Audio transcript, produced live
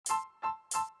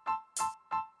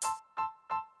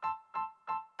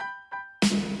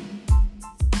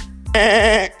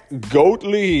Goat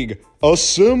League,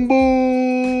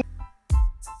 assemble!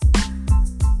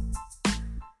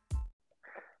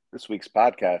 This week's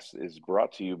podcast is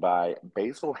brought to you by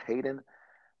Basil Hayden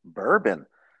Bourbon.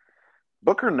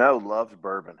 Booker No loved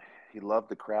bourbon. He loved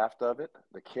the craft of it,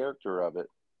 the character of it,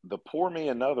 the pour me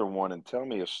another one and tell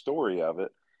me a story of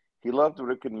it. He loved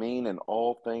what it could mean and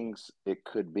all things it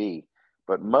could be.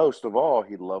 But most of all,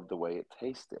 he loved the way it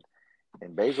tasted.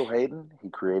 In Basil Hayden, he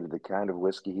created the kind of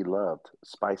whiskey he loved,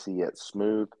 spicy yet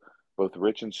smooth, both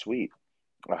rich and sweet.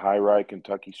 A high rye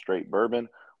Kentucky straight bourbon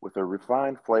with a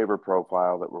refined flavor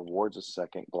profile that rewards a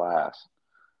second glass.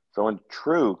 So in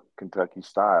true Kentucky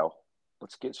style,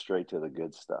 let's get straight to the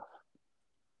good stuff.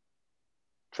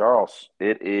 Charles,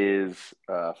 it is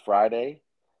Friday,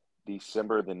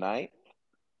 December the 9th.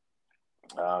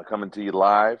 Coming to you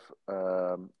live,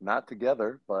 not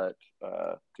together, but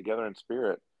together in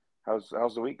spirit.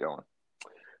 How's the week going?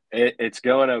 It's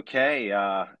going okay.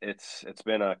 It's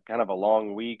been a kind of a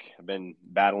long week. I've been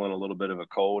battling a little bit of a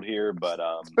cold here, but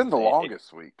it's been the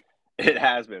longest week. It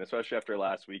has been, especially after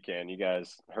last weekend. You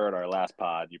guys heard our last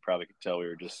pod. You probably could tell we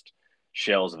were just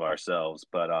shells of ourselves.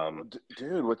 But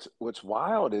dude, what's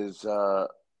wild is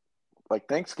like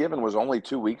Thanksgiving was only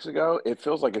 2 weeks ago. It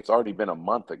feels like it's already been a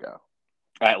month ago,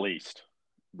 at least.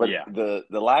 But yeah, the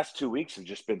last 2 weeks have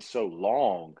just been so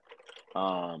long.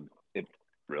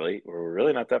 We're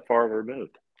really not that far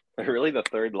removed. Really the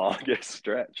third longest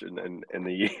stretch in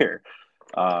the year,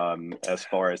 as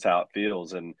far as how it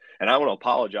feels. And I want to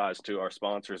apologize to our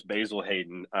sponsors, Basil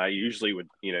Hayden. I usually would,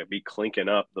 be clinking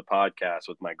up the podcast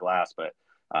with my glass, but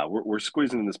we're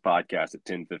squeezing this podcast at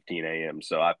 10:15 a.m.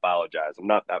 So I apologize. I'm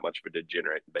not that much of a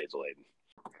degenerate, Basil Hayden.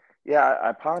 Yeah,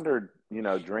 I pondered,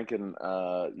 drinking,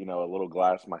 a little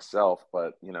glass myself,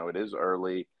 but it is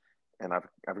early. And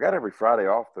I've got every Friday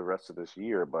off the rest of this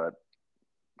year, but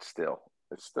it's still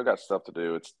got stuff to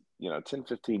do. It's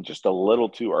 10:15, just a little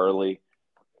too early.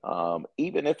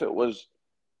 Even if it was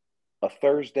a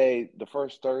Thursday, the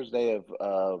first Thursday of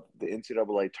the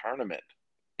NCAA tournament,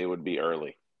 it would be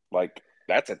early. Like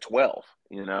that's at 12,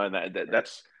 and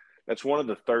that's one of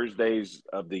the Thursdays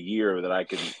of the year that I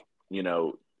can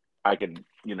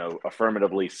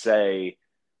affirmatively say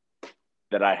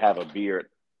that I have a beer.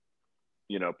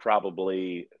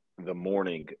 Probably the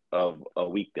morning of a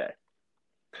weekday.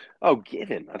 Oh,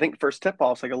 given. I think first tip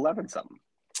off is like 11 something.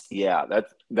 Yeah,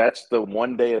 that's the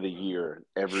one day of the year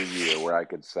every year where I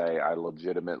could say I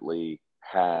legitimately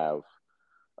have,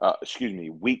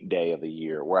 weekday of the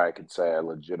year where I could say I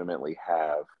legitimately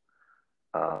have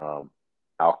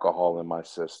alcohol in my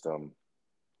system,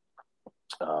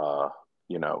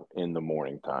 in the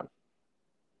morning time.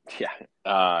 Yeah.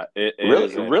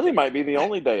 It really might be the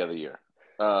only day of the year.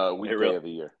 Weekday of the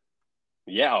year.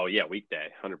 Yeah, weekday,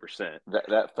 100%.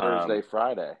 That Thursday,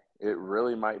 Friday, it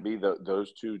really might be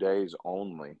those 2 days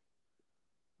only.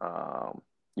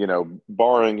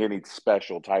 Barring any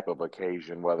special type of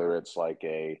occasion, whether it's like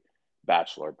a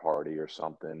bachelor party or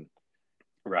something,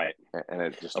 right? And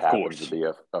it just happens to be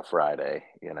a Friday,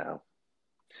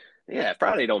 Yeah,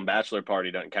 Friday on bachelor party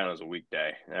doesn't count as a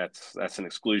weekday. That's an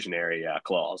exclusionary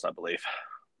clause, I believe.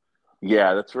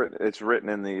 Yeah, that's written. It's written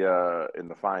in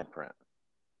the fine print.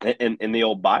 In the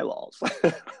old bylaws.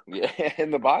 Yeah,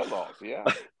 in the bylaws. Yeah,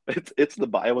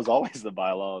 it was always the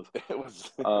bylaws. It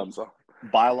was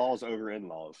bylaws over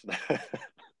in-laws.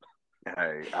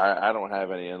 Hey, I don't have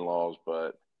any in-laws,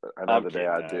 but I know the day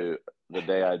I do,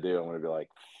 I'm going to be like,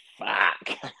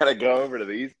 fuck, I got to go over to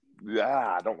these.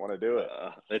 I don't want to do it.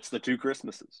 It's the 2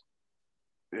 Christmases.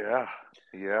 Yeah.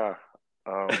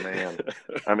 Oh man.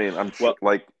 I mean, I'm sure,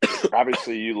 like,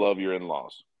 obviously you love your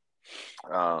in-laws.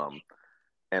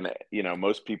 And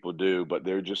most people do, but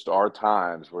there just are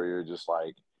times where you're just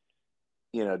like,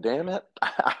 damn it,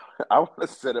 I want to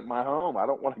sit at my home. I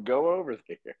don't want to go over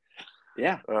there.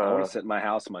 Yeah, I want to sit in my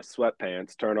house in my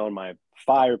sweatpants, turn on my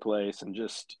fireplace, and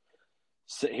just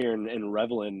sit here and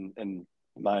revel in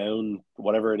my own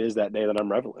whatever it is that day that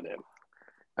I'm reveling in.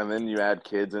 And then you add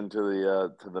kids into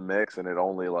the mix, and it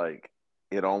only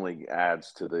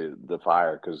adds to the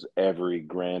fire because every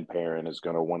grandparent is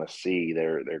going to want to see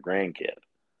their grandkid.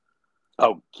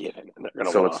 Oh, given.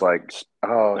 So it's like,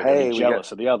 oh, hey,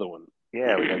 jealous of the other one.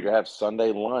 Yeah, we're gonna go have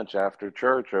Sunday lunch after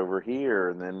church over here,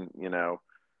 and then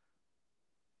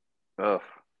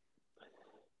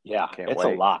yeah, can't it's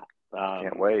wait. A lot.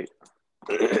 Can't wait.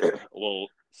 Well,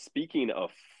 speaking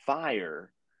of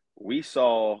fire, we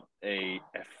saw a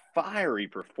fiery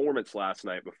performance last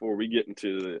night. Before we get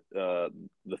into the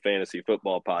fantasy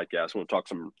football podcast, I want to talk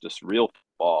some just real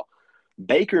football.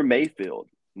 Baker Mayfield,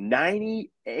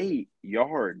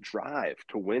 98-yard drive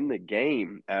to win the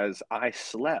game as I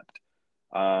slept.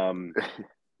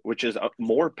 which is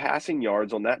more passing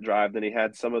yards on that drive than he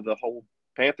had some of the whole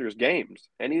Panthers games.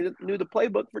 And he knew the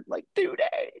playbook for like 2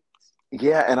 days.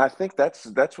 Yeah, and I think that's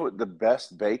what the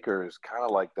best Baker is, kind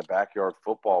of like the backyard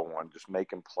football one, just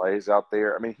making plays out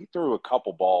there. I mean, he threw a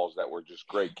couple balls that were just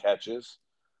great catches.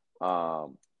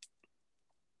 Um,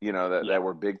 that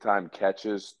were big time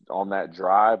catches on that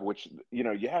drive, which,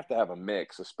 you have to have a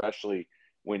mix, especially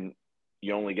when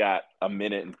you only got a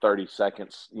minute and 30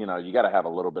 seconds. You got to have a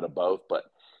little bit of both. But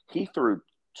he threw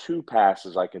 2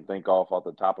 passes I can think off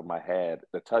the top of my head: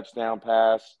 the touchdown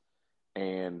pass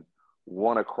and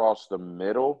one across the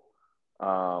middle,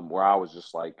 where I was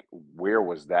just like, where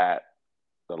was that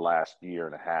the last year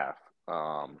and a half?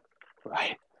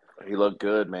 Right. He looked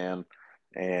good, man.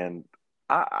 And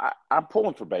I'm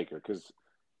pulling for Baker because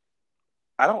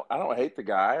I don't hate the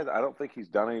guy. I don't think he's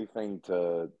done anything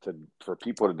for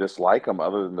people to dislike him,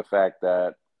 other than the fact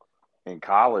that in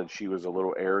college he was a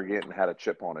little arrogant and had a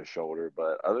chip on his shoulder.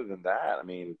 But other than that, I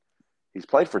mean, he's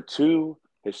played for 2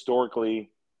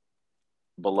 historically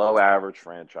below average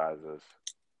franchises,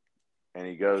 and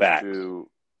he goes Facts. to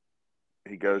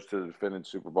the defending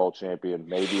Super Bowl champion.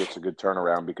 Maybe it's a good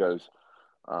turnaround because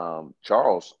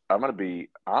Charles, I'm going to be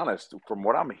honest, from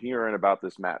what I'm hearing about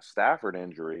this Matt Stafford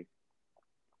injury,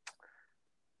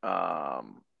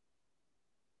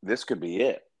 this could be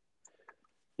it.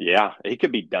 Yeah, he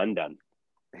could be done.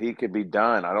 He could be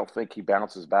done. I don't think he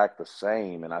bounces back the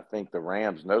same, and I think the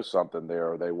Rams know something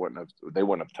there, or they wouldn't have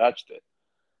touched it.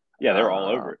 Yeah, they're all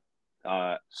over it.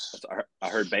 I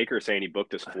heard Baker saying he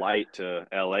booked his flight to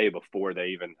L.A. before they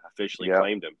even officially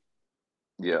claimed him.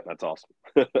 Yeah, that's awesome.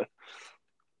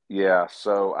 Yeah,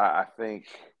 so I think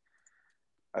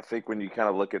when you kind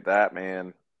of look at that,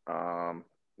 man,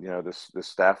 this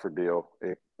Stafford deal,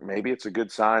 maybe it's a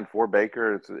good sign for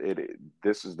Baker.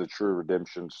 This is the true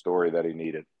redemption story that he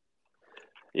needed.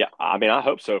 Yeah, I mean, I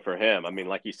hope so for him. I mean,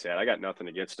 like you said, I got nothing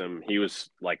against him. He was,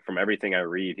 like, from everything I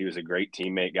read, he was a great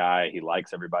teammate guy. He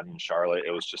likes everybody in Charlotte.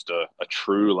 It was just a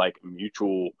true, like,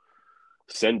 mutual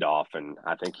send-off, and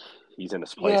I think he's in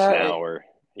this place now where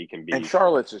he can be. And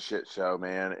Charlotte's a shit show,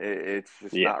 man. It's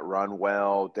just not run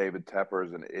well. David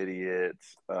Tepper's an idiot.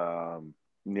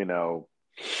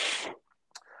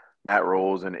 Matt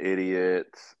Rule's an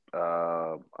idiot.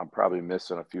 I'm probably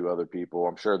missing a few other people.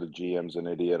 I'm sure the GM's an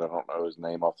idiot. I don't know his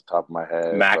name off the top of my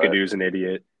head. McAdoo's an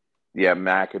idiot. Yeah,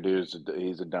 he's a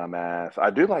dumbass. I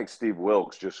do like Steve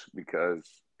Wilks just because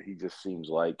he just seems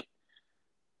like,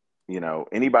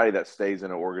 anybody that stays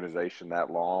in an organization that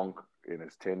long and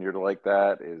is tenured like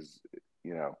that is,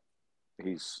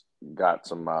 he's got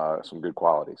some good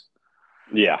qualities.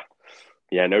 Yeah,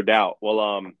 no doubt.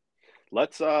 Well,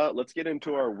 let's get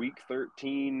into our Week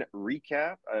 13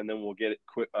 recap, and then we'll get it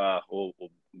quick. We'll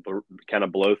kind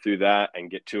of blow through that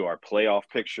and get to our playoff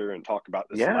picture and talk about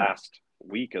this last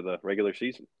week of the regular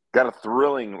season. Got a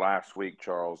thrilling last week,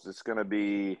 Charles. It's going to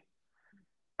be.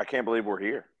 I can't believe we're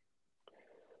here.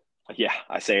 Yeah,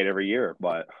 I say it every year,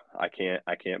 but I can't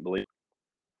believe.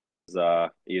 I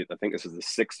think this is the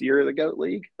 6th year of the GOAT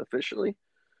League officially.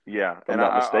 Yeah, and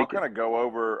I'll kind of go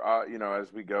over,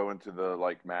 as we go into the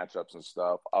matchups and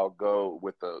stuff. I'll go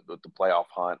with the playoff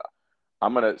hunt.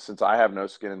 Since I have no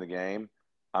skin in the game,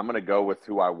 I'm gonna go with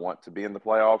who I want to be in the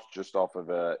playoffs, just off of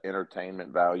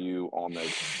entertainment value on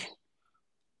those.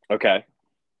 Okay,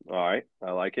 all right,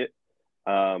 I like it.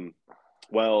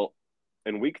 Well,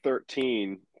 in Week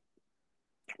 13,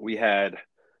 we had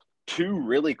 2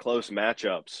 really close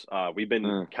matchups. We've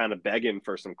been kind of begging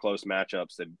for some close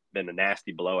matchups that have been a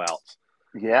nasty blowouts.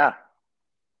 Yeah.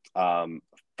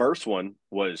 First one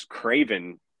was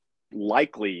Craven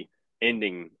likely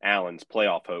ending Allen's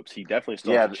playoff hopes. He definitely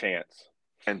still has a chance.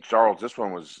 And Charles, this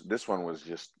one was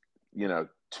just,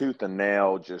 tooth and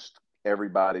nail, just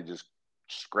everybody just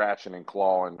scratching and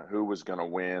clawing who was going to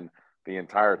win the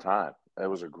entire time. It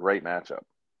was a great matchup.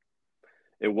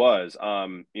 It was.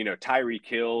 Tyreek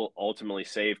Hill ultimately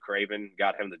saved Craven,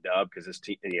 got him the dub because this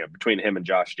team, between him and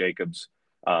Josh Jacobs,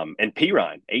 and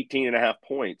Pirine, 18.5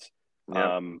 points.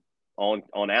 Yep.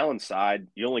 On Allen's side,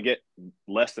 you only get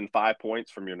less than 5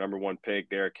 points from your number 1 pick,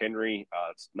 Derrick Henry.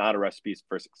 It's not a recipe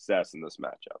for success in this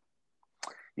matchup.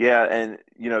 Yeah, and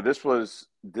this was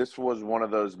one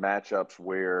of those matchups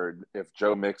where if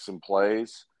Joe Mixon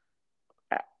plays,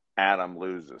 Adam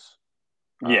loses.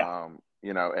 Yeah.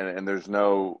 And there's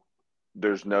no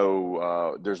way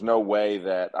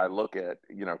that I look at,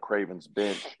 Craven's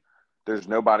bench. There's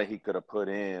nobody he could have put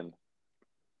in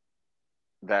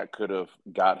that could have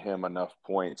got him enough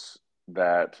points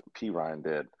that Pirine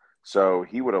did. So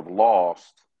he would have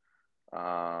lost.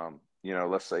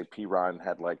 Let's say Pirine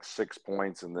had 6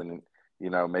 points, and then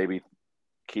maybe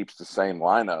keeps the same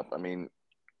lineup, I mean,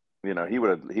 he would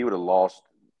have lost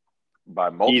by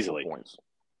multiple Easily. points.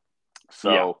 Yeah.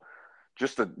 So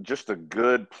just a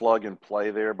good plug and play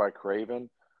there by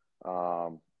Craven.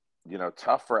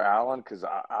 Tough for Allen because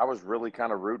I was really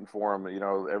kind of rooting for him.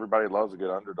 Everybody loves a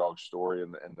good underdog story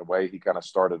and the way he kind of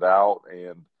started out,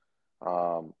 and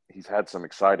he's had some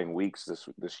exciting weeks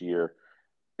this year.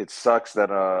 It sucks that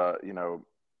the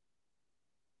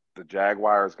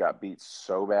Jaguars got beat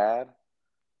so bad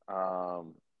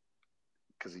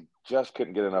because he just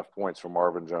couldn't get enough points from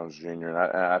Marvin Jones Jr. And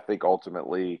I think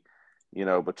ultimately,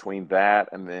 between that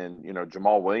and then,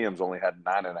 Jamal Williams only had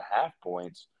 9.5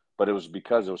 points, but it was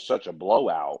because it was such a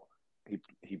blowout.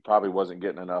 He probably wasn't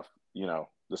getting enough,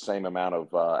 the same amount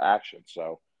of action.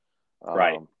 So,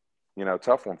 Right.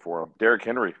 Tough one for him. Derrick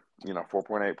Henry,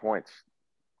 4.8 points.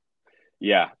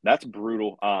 Yeah, that's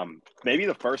brutal. Maybe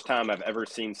the first time I've ever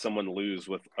seen someone lose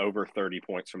with over 30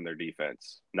 points from their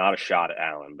defense. Not a shot at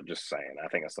Allen, but just saying. I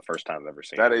think that's the first time I've ever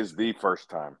seen That it. is the first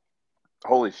time.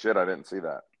 Holy shit, I didn't see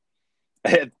that.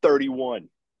 They had 31.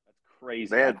 That's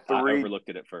crazy. They had I overlooked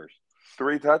it at first.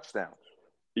 3 touchdowns.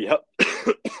 Yep.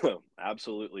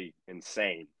 Absolutely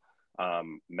insane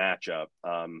matchup.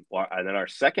 And then our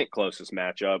second closest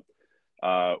matchup,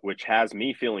 which has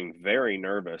me feeling very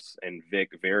nervous and Vic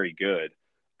very good,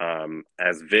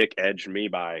 as Vic edged me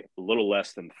by a little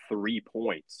less than 3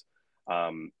 points,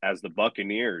 as the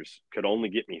Buccaneers could only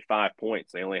get me 5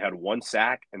 points. They only had 1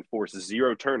 sack and forced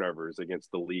 0 turnovers against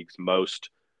the league's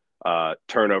most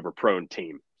turnover-prone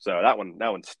team. So that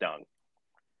one stung.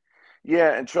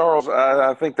 Yeah, and Charles,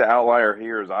 I think the outlier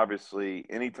here is obviously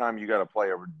anytime you got to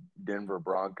play a Denver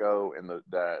Bronco and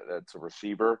that's a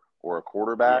receiver or a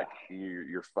quarterback,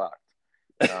 you're fucked.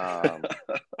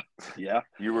 Yeah.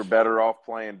 You were better off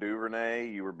playing Duvernay.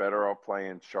 You were better off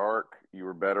playing Shark. You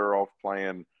were better off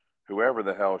playing whoever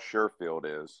the hell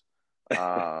Sherfield is.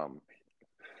 One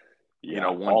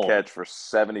catch for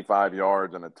 75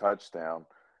 yards and a touchdown.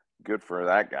 Good for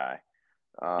that guy.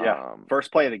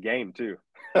 First play of the game, too.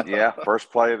 Yeah,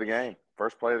 first play of the game.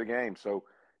 So,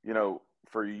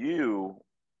 for you,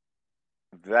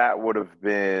 that would have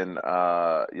been,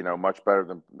 much better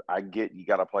than I get. You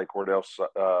got to play Cordell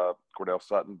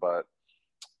Sutton, but,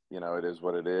 it is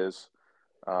what it is.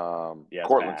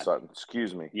 Cortland Sutton,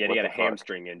 excuse me. Yeah, he had a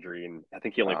hamstring injury, and I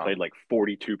think he only played like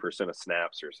 42% of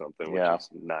snaps or something, which is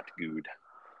not good.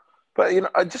 But,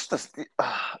 just a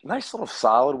nice little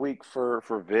solid week for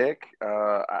Vic.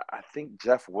 I think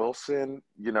Jeff Wilson,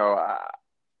 I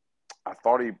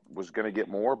thought he was going to get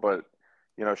more, but,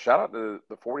 shout out to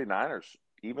the 49ers.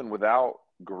 Even without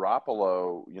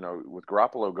Garoppolo, with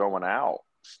Garoppolo going out,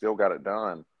 still got it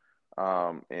done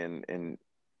in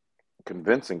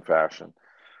convincing fashion.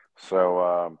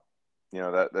 So,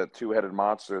 that two-headed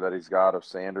monster that he's got of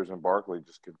Sanders and Barkley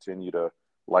just continue to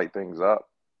light things up.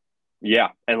 Yeah,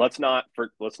 and let's not. I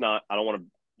don't want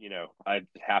to. I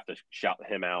have to shout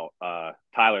him out.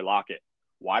 Tyler Lockett,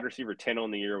 wide receiver 10 on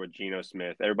the year with Geno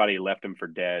Smith. Everybody left him for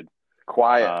dead.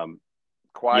 Quiet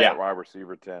wide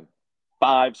receiver 10.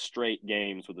 5 straight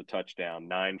games with a touchdown.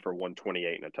 9 for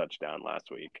 128 and a touchdown last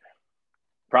week.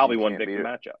 Probably one big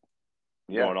matchup.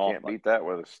 Yeah, can't beat that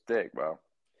with a stick, bro.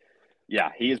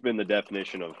 Yeah, he has been the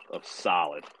definition of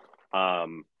solid.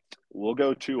 We'll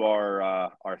go to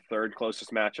our third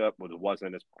closest matchup, which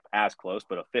wasn't as close,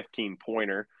 but a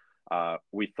 15-pointer.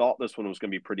 We thought this one was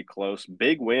going to be pretty close.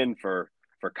 Big win for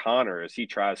Connor as he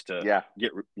tries to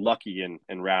get lucky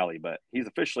and rally, but he's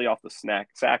officially off the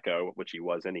sacco, which he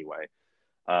was anyway.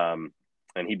 And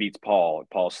he beats Paul.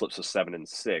 Paul slips to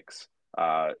 7-6.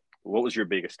 What was your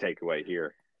biggest takeaway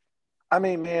here? I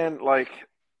mean, man, when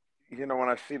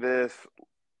I see this,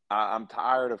 I'm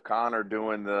tired of Connor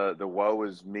doing the woe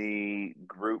is me,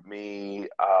 group me.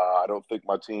 I don't think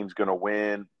my team's going to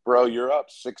win. Bro, you're up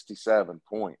 67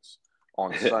 points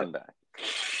on Sunday.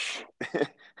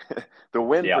 The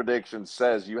win prediction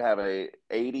says you have a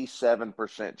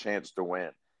 87% chance to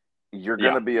win. You're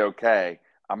going to be okay.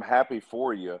 I'm happy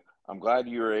for you. I'm glad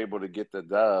you were able to get the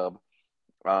dub,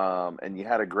 and you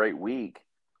had a great week.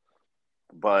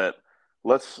 But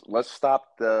let's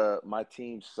stop my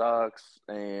team sucks,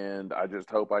 and I just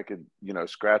hope I could,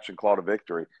 scratch and claw to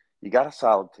victory. You got a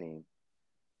solid team.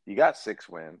 You got 6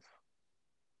 wins.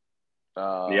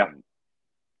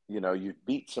 You've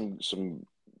beat some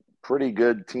pretty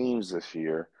good teams this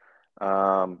year.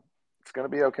 It's going to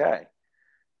be okay.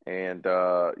 And,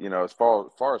 as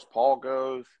far as Paul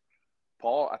goes,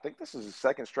 I think this is his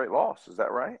second straight loss. Is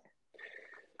that right?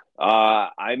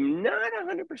 I'm not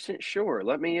 100% sure.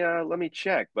 Let me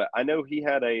check. But I know he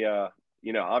had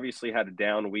obviously had a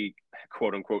down week,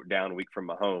 quote unquote down week from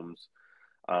Mahomes.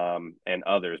 and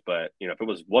others. But if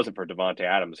it wasn't for Devontae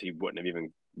Adams, he wouldn't have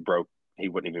even broke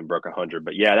 100.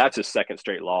 But yeah, that's his second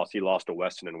straight loss. He lost to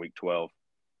Weston in week 12.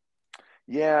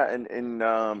 Yeah, and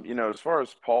as far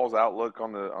as Paul's outlook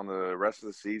on the rest of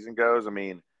the season goes, I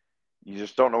mean, you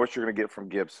just don't know what you're going to get from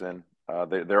Gibson.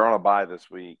 They're on a bye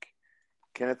this week.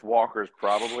 Kenneth Walker's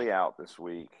probably out this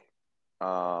week.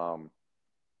 Fournette's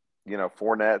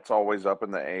always up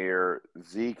in the air.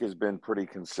 Zeke has been pretty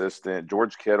consistent.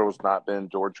 George Kittle's not been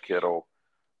George Kittle.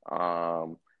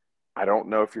 I don't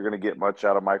know if you're going to get much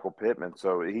out of Michael Pittman.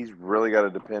 So he's really got to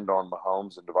depend on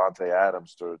Mahomes and Devontae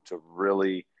Adams to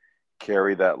really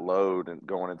carry that load and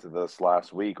going into this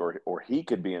last week, or he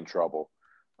could be in trouble,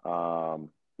 with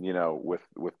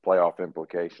playoff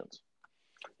implications.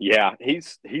 Yeah,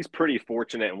 he's pretty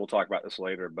fortunate, and we'll talk about this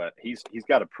later, but he's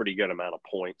got a pretty good amount of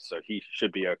points, so he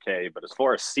should be okay. But as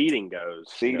far as seeding goes,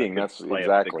 that's play exactly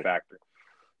a big factor.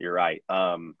 You're right.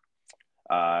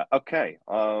 Okay.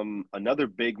 Another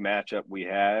big matchup we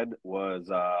had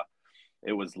was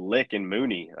it was Lick and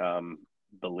Mooney.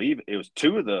 Believe it was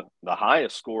two of the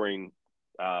highest scoring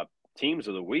teams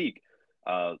of the week.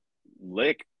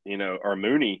 Lick, or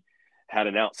Mooney had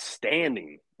an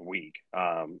outstanding week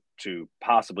to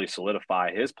possibly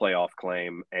solidify his playoff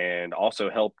claim and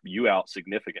also help you out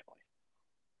significantly.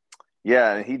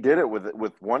 Yeah, and he did it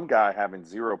with one guy having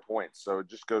 0 points. So it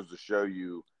just goes to show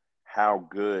you how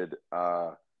good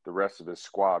the rest of his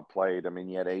squad played. I mean,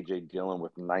 you had A.J. Dillon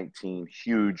with 19,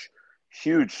 huge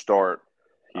start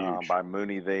by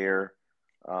Mooney there.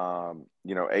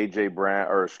 A.J. Brown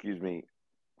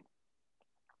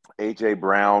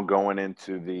going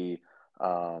into the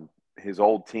his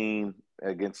old team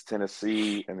against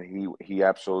Tennessee, and he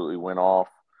absolutely went off.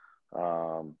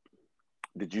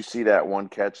 Did you see that one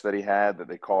catch that he had that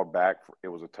they called back? It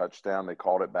was a touchdown. They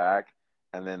called it back,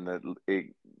 and then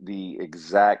the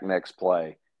exact next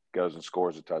play goes and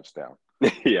scores a touchdown.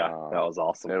 Yeah, that was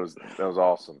awesome. That was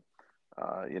awesome.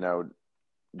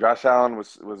 Josh Allen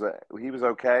was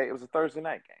okay. It was a Thursday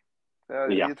night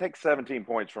game. You take 17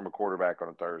 points from a quarterback on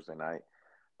a Thursday night.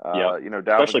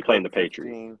 Especially playing the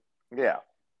Patriots. Yeah.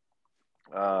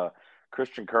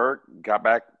 Christian Kirk got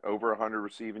back over 100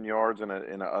 receiving yards in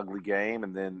an ugly game,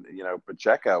 and then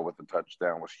Pacheco with the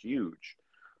touchdown was huge.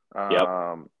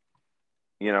 And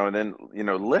then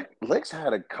Lick's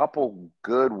had a couple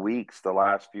good weeks the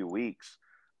last few weeks.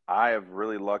 I have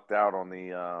really lucked out on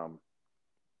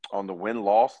the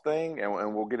win-loss thing,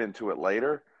 and we'll get into it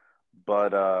later.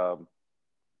 But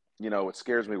it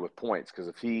scares me with points, because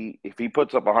if he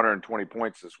puts up 120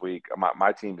 points this week,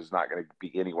 my team is not going to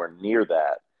be anywhere near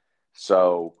that.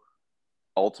 So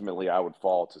ultimately, I would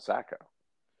fall to Sacco.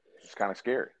 It's kind of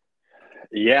scary.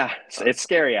 Yeah, it's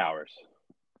scary hours.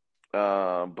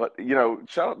 But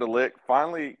shout out to Lick.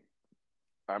 Finally,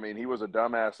 I mean, he was a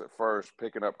dumbass at first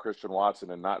picking up Christian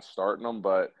Watson and not starting him,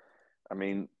 but I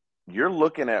mean, you're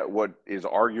looking at what is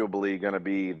arguably going to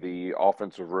be the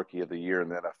offensive rookie of the year in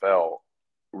the NFL,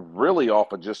 really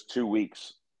off of just 2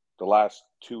 weeks, the last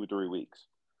 2 or 3 weeks.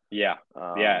 Yeah.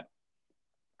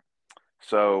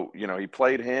 So, he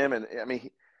played him, and I mean,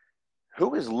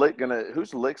 who's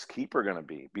Lick's keeper going to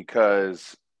be?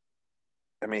 Because,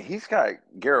 I mean, he's got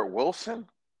Garrett Wilson.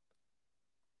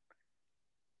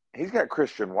 He's got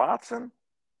Christian Watson.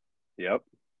 Yep.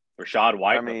 Rachaad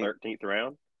White in the 13th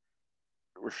round.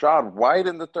 Rachaad White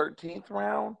in the 13th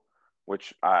round,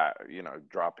 which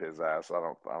drop his ass. I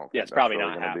don't think it's probably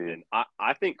really not happening.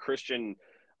 I think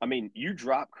you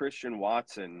drop Christian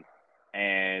Watson,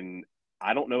 and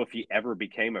I don't know if he ever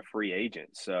became a free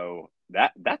agent. So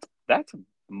that's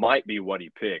might be what he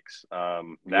picks. Or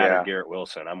Garrett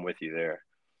Wilson. I'm with you there.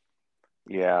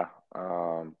 Yeah.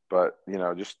 But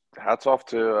just hats off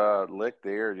to Lick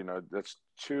there. That's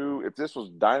two. If this was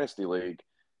Dynasty League,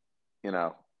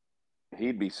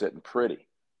 he'd be sitting pretty.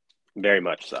 Very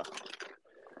much so.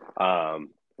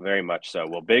 Very much so.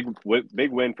 Well, big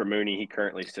win for Mooney. He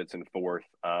currently sits in fourth.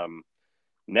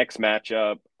 Next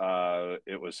matchup,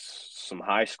 it was some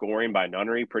high scoring by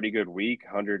Nunnery. Pretty good week,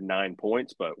 109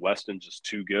 points, but Weston's just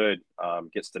too good.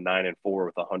 Gets to 9-4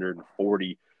 with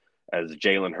 140, as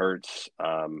Jalen Hurts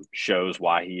shows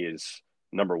why he is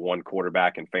number one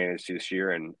quarterback in fantasy this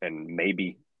year, and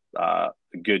maybe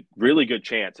really good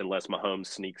chance, unless Mahomes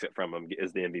sneaks it from him,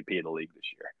 is the MVP of the league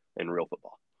this year in real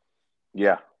football.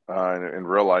 Yeah, in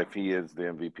real life, he is the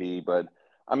MVP. But,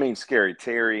 I mean, Scary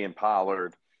Terry and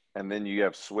Pollard, and then you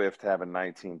have Swift having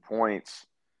 19 points.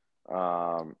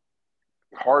 Hard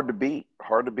to beat.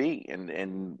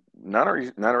 And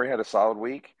Nunnery had a solid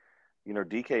week.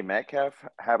 DK Metcalf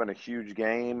having a huge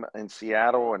game in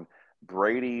Seattle, and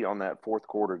Brady on that fourth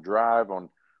quarter drive on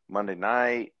Monday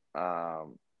night.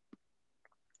 Shout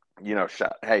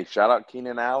out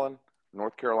Keenan Allen,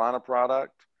 North Carolina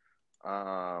product.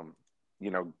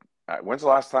 When's the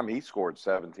last time he scored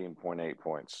 17.8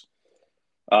 points?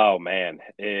 Oh man,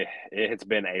 it's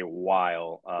been a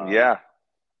while. Yeah,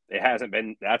 it hasn't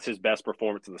been. That's his best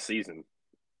performance of the season.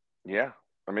 Yeah,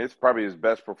 I mean it's probably his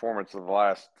best performance of the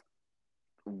last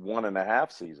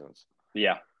 1.5 seasons.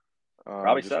 Yeah,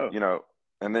 probably so.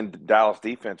 And then Dallas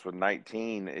defense with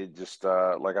 19. It just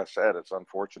like I said, it's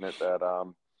unfortunate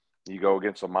that you go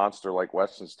against a monster like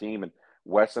Weston's team, and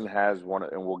Weston has one,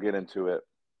 and we'll get into it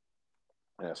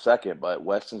in a second. But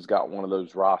Weston's got one of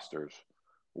those rosters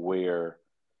where,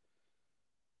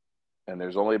 and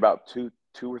there's only about two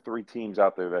or three teams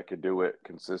out there that could do it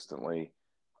consistently,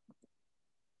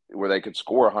 where they could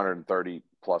score 130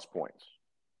 plus points.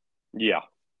 Yeah.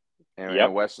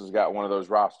 And Weston's got one of those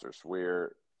rosters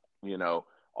where,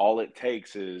 all it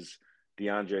takes is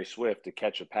DeAndre Swift to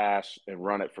catch a pass and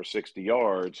run it for 60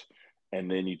 yards. And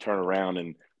then you turn around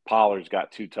and Pollard's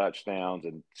got 2 touchdowns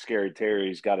and Scary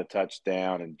Terry's got a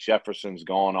touchdown and Jefferson's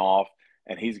gone off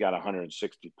and he's got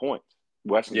 160 points.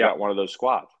 Weston's got one of those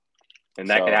squads. And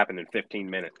that could happen in 15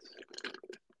 minutes.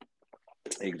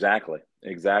 Exactly.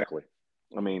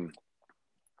 I mean,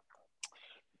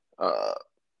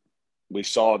 we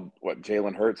saw what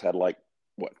Jalen Hurts had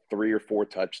 3 or 4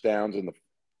 touchdowns in the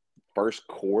first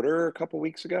quarter a couple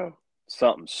weeks ago.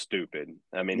 Something stupid.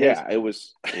 I mean, it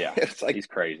was. Yeah, it's like he's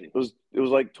crazy. It was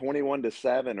like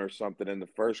 21-7 or something in the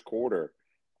first quarter.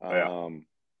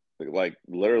 Like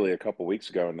literally a couple weeks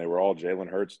ago, and they were all Jalen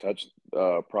Hurts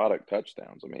product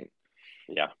touchdowns. I mean,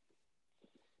 yeah,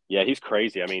 he's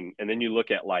crazy. I mean, and then you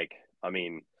look at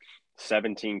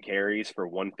 17 carries for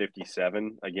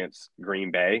 157 against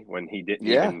Green Bay when he didn't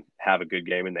even have a good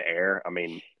game in the air. I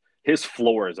mean, his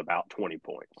floor is about 20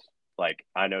 points.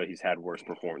 I know he's had worse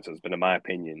performances, but in my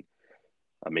opinion,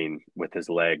 I mean, with his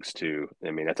legs too, I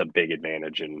mean, that's a big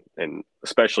advantage. And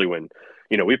especially when,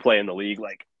 we play in the league,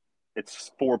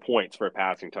 it's 4 points for a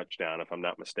passing touchdown, if I'm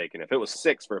not mistaken. If it was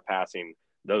 6 for a passing,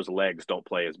 those legs don't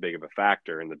play as big of a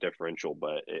factor in the differential,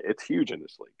 but it's huge in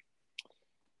this league.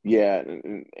 Yeah.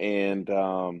 And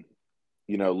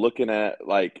looking at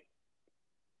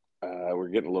we're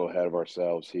getting a little ahead of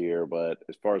ourselves here, but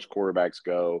as far as quarterbacks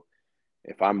go,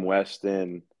 if I'm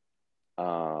Weston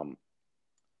or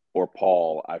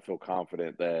Paul, I feel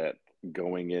confident that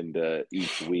going into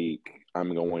each week,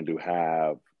 I'm going to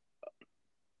have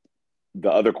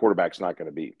the other quarterback's not going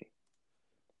to beat me.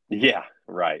 Yeah,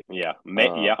 right. Yeah.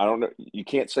 I don't know. You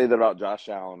can't say that about Josh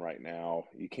Allen right now.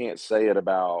 You can't say it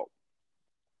about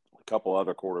a couple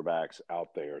other quarterbacks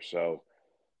out there. So,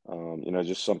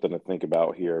 just something to think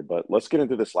about here. But let's get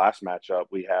into this last matchup.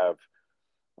 We have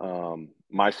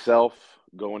myself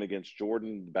going against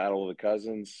Jordan, Battle of the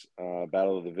Cousins,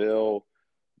 Battle of the Ville,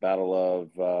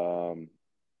 Battle of,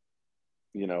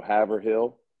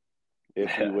 Haverhill,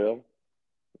 if you will.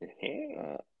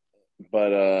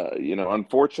 But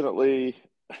unfortunately,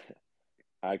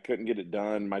 I couldn't get it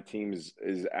done. My team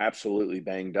is absolutely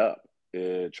banged up.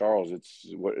 Charles,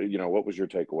 what was your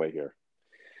takeaway here?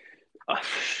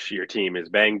 Your team is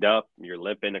banged up. You're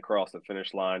limping across the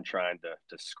finish line, trying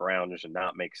to scrounge and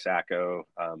not make Sacco.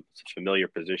 It's a familiar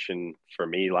position for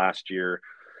me last year.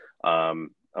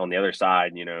 On the other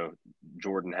side,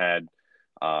 Jordan had,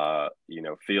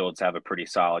 Fields have a pretty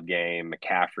solid game.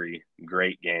 McCaffrey,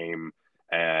 great game.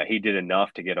 He did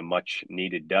enough to get a much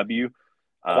needed W.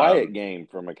 Quiet game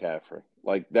for McCaffrey.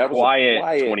 That was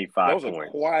quiet 25 points. That was a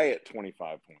quiet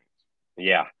 25 points.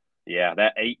 Yeah,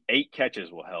 that eight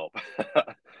catches will help.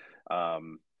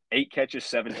 8 catches,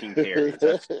 17 carries.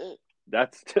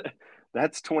 That's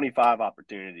 25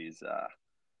 opportunities.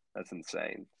 That's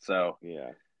insane. So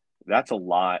yeah, that's a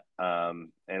lot.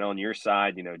 And on your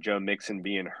side, Joe Mixon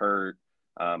being hurt.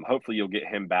 Hopefully you'll get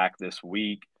him back this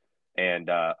week,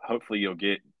 and hopefully you'll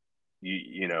get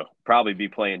probably be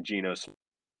playing Geno's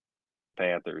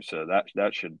Panthers. So that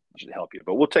should help you.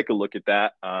 But we'll take a look at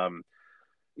that.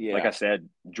 Like I said,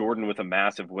 Jordan with a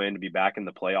massive win to be back in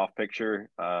the playoff picture,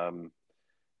 and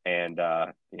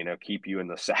keep you in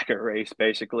the Sacco race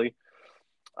basically.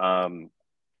 So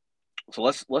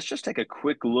let's just take a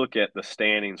quick look at the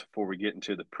standings before we get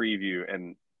into the preview.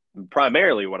 And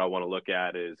primarily, what I want to look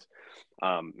at is,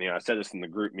 I said this in the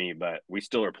group me, but we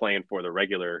still are playing for the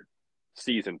regular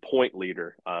season point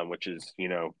leader, which is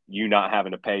you not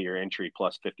having to pay your entry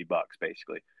plus $50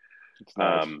 basically. It's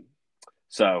nice.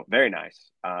 So very nice.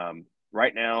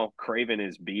 Right now, Craven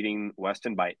is beating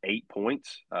Weston by 8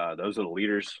 points. Those are the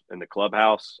leaders in the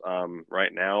clubhouse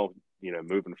right now,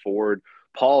 moving forward.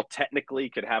 Paul technically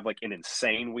could have an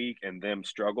insane week and them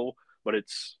struggle, but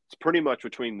it's pretty much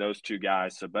between those two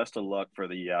guys. So best of luck for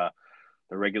the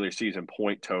regular season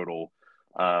point total.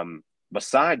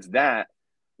 Besides that,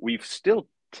 we've still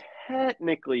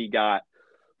technically got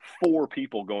 4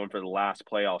 people going for the last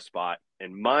playoff spot.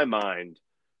 In my mind,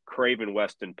 Craven,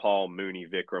 Weston, Paul, Mooney,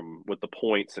 Vikram with the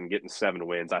points and getting 7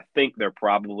 wins. I think they're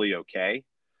probably okay,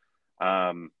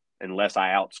 unless I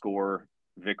outscore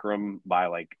Vikram by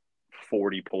like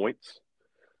 40 points.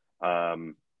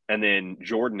 And then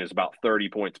Jordan is about 30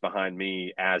 points behind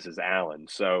me, as is Allen.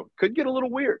 So could get a little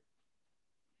weird.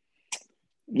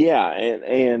 Yeah,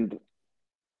 and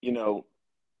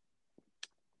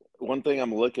one thing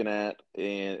I'm looking at,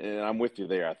 and I'm with you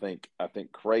there. I think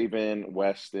Craven,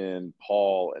 Weston,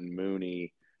 Paul, and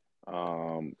Mooney,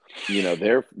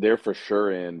 they're for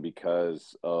sure in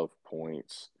because of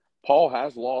points. Paul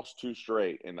has lost 2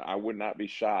 straight, and I would not be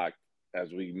shocked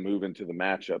as we move into the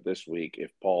matchup this week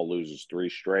if Paul loses 3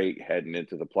 straight heading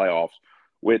into the playoffs,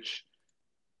 which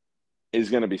is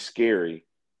going to be scary.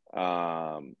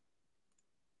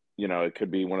 It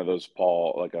could be one of those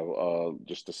Paul, like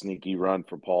just a sneaky run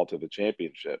for Paul to the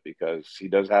championship because he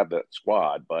does have that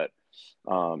squad. But,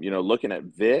 looking at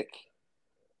Vic,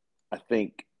 I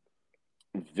think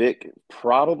Vic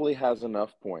probably has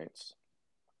enough points,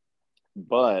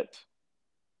 but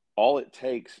all it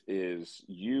takes is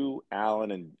you,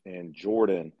 Allen, and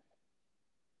Jordan,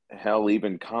 hell,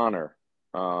 even Connor,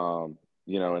 and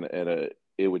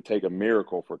it would take a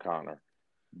miracle for Connor.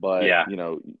 But Yeah.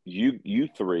 You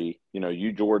three,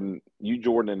 you Jordan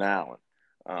and Allen,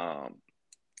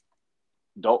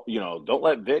 don't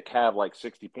let Vic have like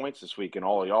 60 points this week and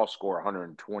all of y'all score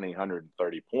 120,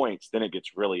 130 points. Then it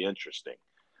gets really interesting.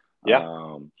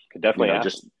 Yeah, could definitely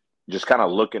happen. Just kind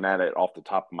of looking at it off the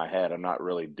top of my head. I'm not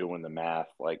really doing the math,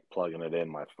 like plugging it in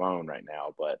my phone right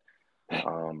now. But,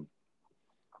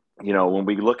 when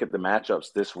we look at the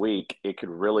matchups this week, it could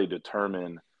really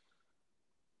determine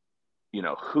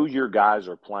who your guys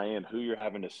are playing, who you're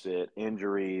having to sit,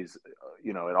 injuries,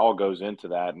 it all goes into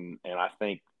that. And I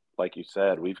think, like you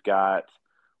said, we've got,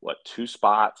 2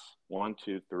 spots, 1,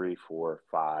 2, 3, 4,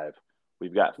 5.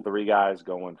 We've got 3 guys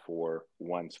going for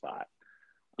 1 spot.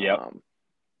 Yeah.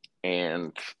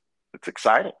 And it's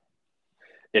exciting.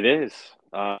 It is.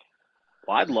 Well,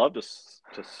 I'd love to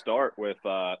start with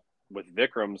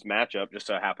Vikram's matchup, just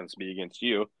so it happens to be against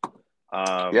you.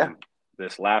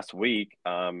 This last week,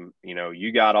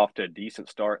 you got off to a decent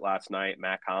start last night.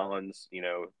 Matt Collins,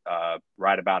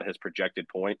 right about his projected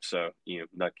points. So,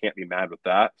 can't be mad with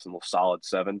that. It's a little solid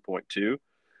 7.2.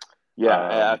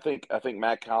 Yeah, I think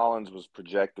Matt Collins was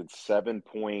projected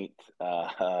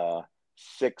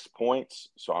 7.6 points.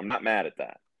 So I'm not mad at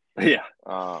that. Yeah.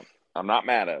 I'm not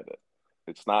mad at it.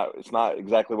 It's not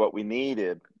exactly what we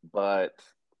needed, but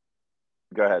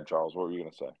go ahead, Charles. What were you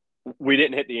going to say? We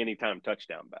didn't hit the anytime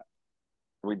touchdown bet.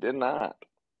 We did not.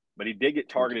 But he did get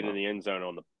targeted in the end zone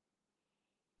on the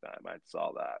time. I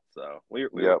saw that. So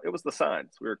it was the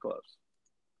signs. We were close.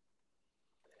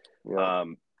 Yep.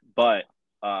 But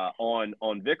on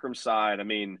Vikram's side, I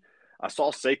mean, I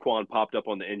saw Saquon popped up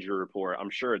on the injury report.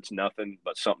 I'm sure it's nothing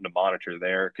but something to monitor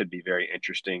there. Could be very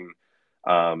interesting.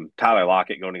 Tyler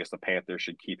Lockett going against the Panthers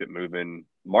should keep it moving.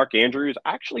 Mark Andrews,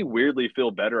 I actually weirdly feel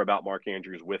better about Mark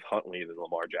Andrews with Huntley than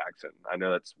Lamar Jackson. I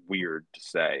know that's weird to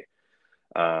say.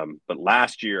 But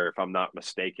last year, if I'm not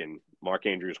mistaken, Mark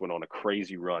Andrews went on a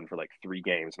crazy run for like 3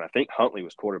 games. And I think Huntley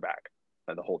was quarterback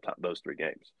the whole time, those 3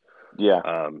 games.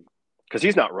 Yeah. Because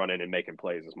he's not running and making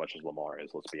plays as much as Lamar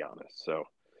is, let's be honest. So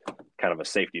kind of a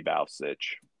safety valve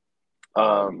sitch.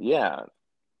 Yeah.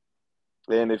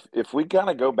 And if we kind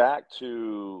of go back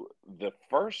to the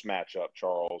first matchup,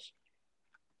 Charles,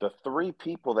 the 3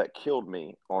 people that killed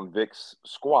me on Vic's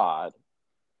squad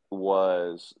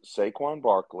was Saquon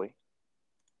Barkley,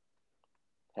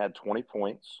 had 20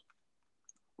 points.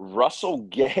 Russell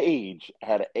Gage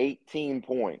had 18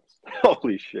 points.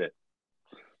 Holy shit.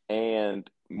 And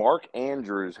Mark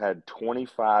Andrews had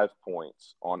 25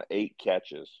 points on 8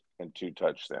 catches and 2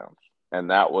 touchdowns. And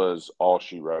that was all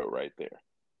she wrote right there.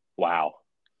 Wow.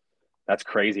 That's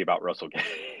crazy about Russell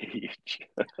Gage.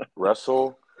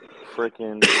 Russell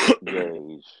freaking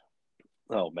Gage.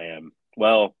 Oh, man.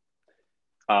 Well,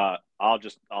 I'll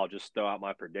just throw out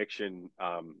my prediction.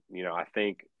 I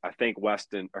think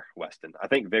Weston. I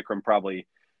think Vikram probably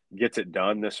gets it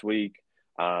done this week.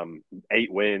 8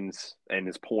 wins and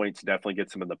his points definitely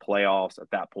gets him in the playoffs.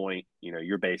 At that point,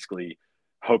 you're basically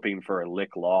hoping for a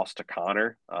lick loss to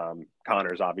Connor.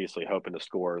 Connor's obviously hoping to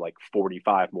score like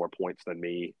 45 more points than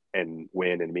me and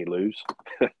win and me lose,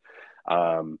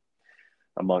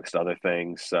 amongst other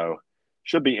things. So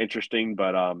should be interesting.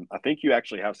 But I think you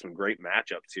actually have some great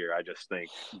matchups here. I just think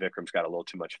Vikram's got a little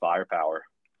too much firepower.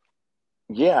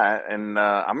 Yeah, and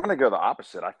I'm going to go the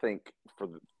opposite. I think for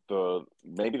the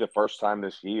maybe the first time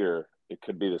this year, it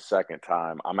could be the second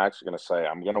time. I'm actually going to say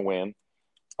I'm going to win.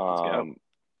 Let's go.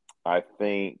 I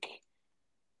think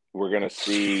we're going to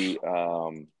see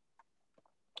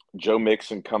Joe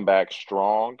Mixon come back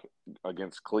strong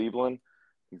against Cleveland.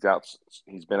 He's out.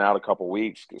 He's been out a couple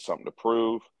weeks. Get something to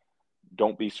prove.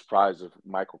 Don't be surprised if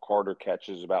Michael Carter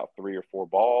catches about 3 or 4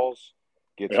 balls,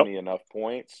 gets Yep. me enough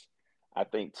points. I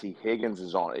think T. Higgins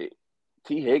is on it.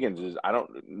 T. Higgins is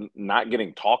not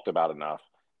getting talked about enough.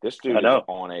 This dude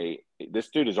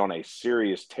is on a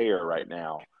serious tear right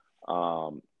now.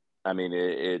 I mean,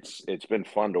 it's been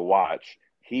fun to watch.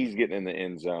 He's getting in the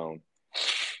end zone.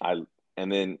 And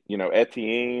then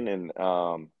Etienne and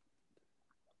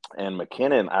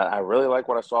McKinnon. I really like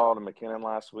what I saw in McKinnon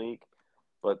last week,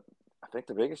 but I think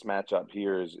the biggest matchup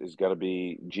here is going to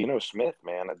be Geno Smith,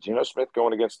 man. Geno Smith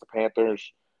going against the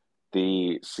Panthers.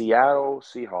 The Seattle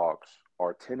Seahawks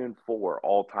are 10-4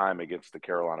 all time against the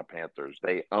Carolina Panthers.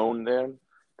 They own them.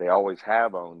 They always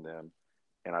have owned them,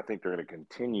 and I think they're going to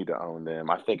continue to own them.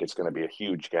 I think it's going to be a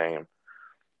huge game.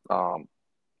 And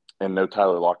no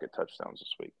Tyler Lockett touchdowns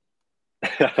this week.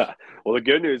 Well, the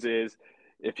good news is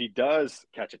if he does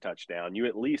catch a touchdown, you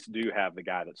at least do have the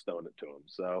guy that's throwing it to him.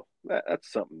 So that's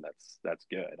something that's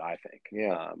good, I think.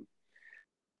 Yeah.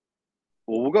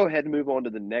 Well, we'll go ahead and move on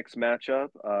to the next matchup.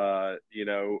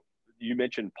 You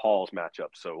mentioned Paul's matchup,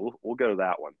 so we'll go to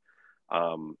that one.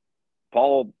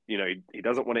 Paul, he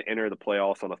doesn't want to enter the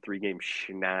playoffs on a 3-game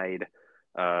schneid,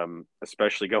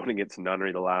 especially going against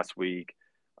Nunnery the last week.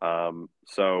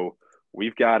 So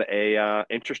we've got a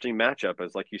interesting matchup,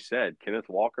 as like you said, Kenneth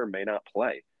Walker may not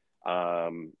play.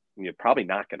 Probably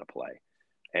not going to play.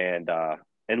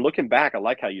 And looking back, I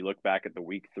like how you look back at the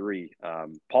week 3.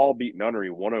 Paul beat Nunnery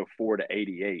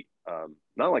 104-88.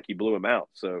 Not like he blew him out,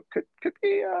 so could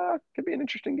be an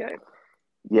interesting game.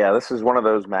 Yeah, this is one of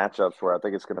those matchups where I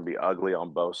think it's going to be ugly on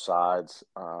both sides.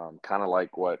 Kind of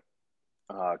like what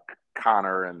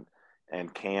Connor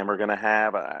and Cam are going to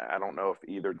have. I don't know if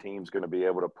either team's going to be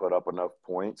able to put up enough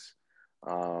points.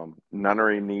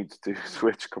 Nunnery needs to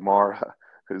switch Kamara,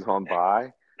 who's on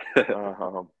bye.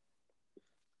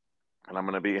 And I'm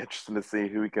going to be interested to see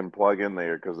who he can plug in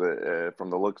there because from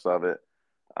the looks of it,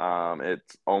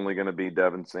 it's only going to be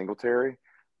Devin Singletary.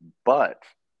 But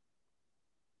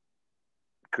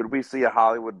could we see a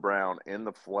Hollywood Brown in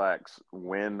the flex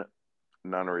win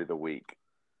Nunnery the week?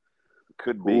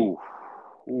 Could be.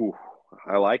 Ooh,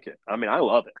 I like it. I mean, I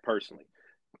love it personally.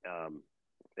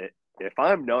 If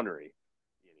I'm Nunnery,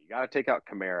 you got to take out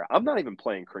Kamara. I'm not even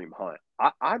playing Kareem Hunt.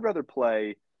 I'd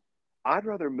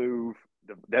rather move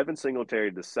Devin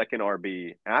Singletary to the second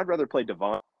RB, and I'd rather play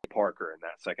Devontae Parker in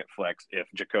that second flex if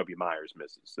Jacoby Myers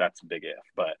misses. That's a big if.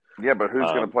 But yeah, but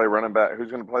who's going to play running back?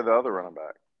 Who's going to play the other running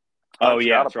back? Hunt's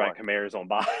that's right. Kamara's on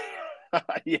bye.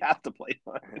 You have to play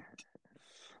Hunt.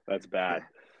 That's bad.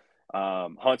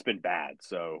 Hunt's been bad,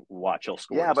 so watch he'll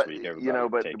score this week.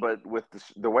 But with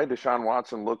the way Deshaun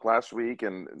Watson looked last week,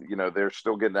 and they're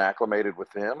still getting acclimated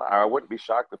with him, I wouldn't be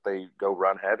shocked if they go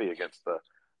run heavy against the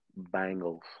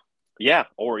Bengals. Yeah,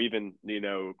 or even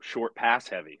short pass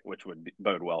heavy, which would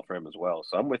bode well for him as well.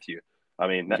 So I'm with you. I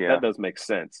mean that does make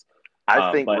sense.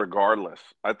 I think regardless,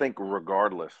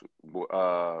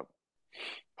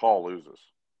 Paul loses.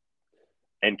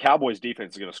 And Cowboys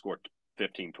defense is going to score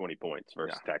 15, 20 points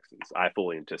versus Texans. I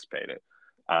fully anticipate it.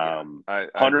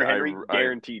 Hunter Henry,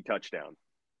 guaranteed touchdown.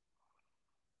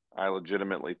 I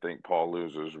legitimately think Paul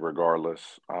loses regardless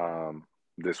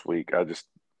this week.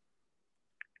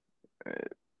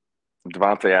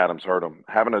 Devontae Adams hurt him.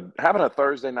 Having a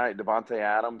Thursday night Devontae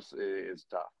Adams is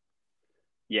tough.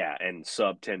 Yeah, and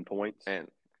sub 10 points. And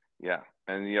you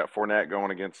got Fournette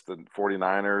going against the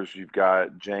 49ers. You've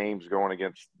got James going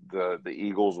against the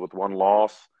Eagles with 1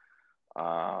 loss.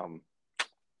 You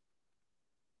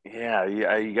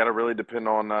got to really depend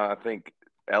on I think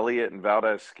Elliott and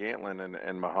Valdez-Scantling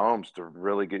and Mahomes to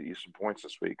really get you some points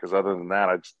this week. Because other than that,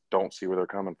 I just don't see where they're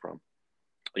coming from.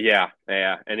 Yeah,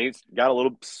 and he's got a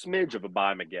little smidge of a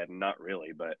bye-mageddon. Not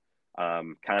really, but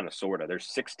kind of, sort of. There's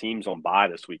 6 teams on bye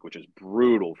this week, which is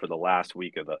brutal for the last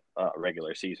week of the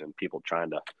regular season. People trying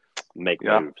to make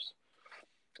moves.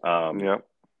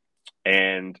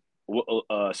 And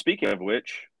speaking of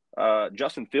which,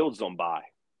 Justin Fields is on bye.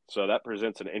 So that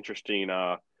presents an interesting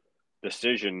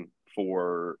decision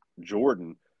for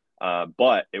Jordan.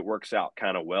 But it works out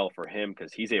kind of well for him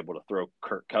because he's able to throw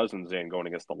Kirk Cousins in going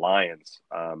against the Lions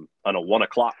on a 1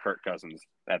 o'clock Kirk Cousins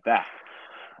at that.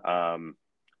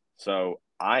 So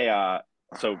I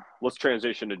So let's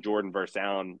transition to Jordan versus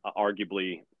Allen,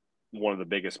 arguably one of the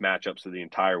biggest matchups of the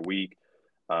entire week.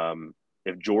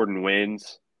 If Jordan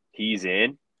wins, he's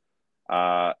in.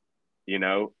 Uh,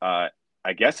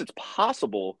 I guess it's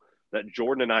possible that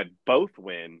Jordan and I both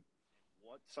win.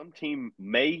 What some team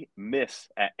may miss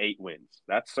at 8 wins.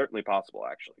 That's certainly possible,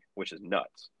 actually, which is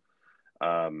nuts.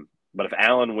 But if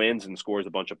Allen wins and scores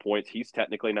a bunch of points, he's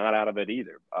technically not out of it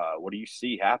either. What do you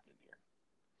see happening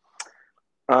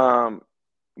here?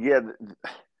 Yeah,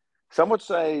 some would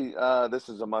say this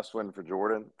is a must-win for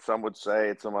Jordan. Some would say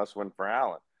it's a must-win for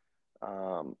Allen.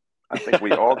 I think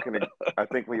we all can. I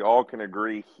think we all can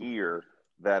agree here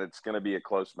that it's going to be a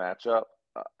close matchup.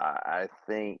 I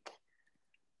think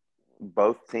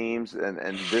both teams,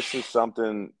 and this is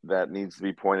something that needs to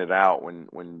be pointed out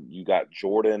when you got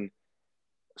Jordan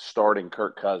starting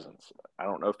Kirk Cousins. I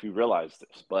don't know if you realize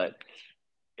this, but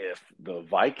if the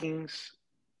Vikings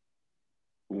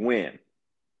win,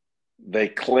 they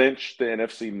clinch the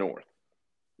NFC North.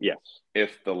 Yes.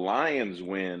 If the Lions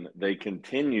win, they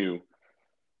continue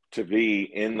to be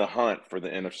in the hunt for the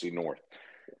NFC North.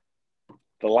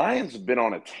 The Lions have been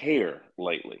on a tear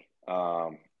lately.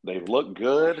 They've looked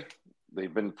good.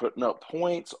 They've been putting up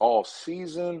points all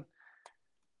season.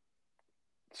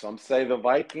 Some say the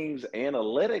Vikings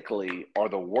analytically are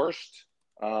the worst.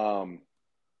 11-2?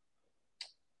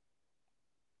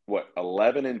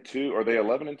 Are they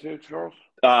 11-2, Charles?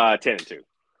 10-2.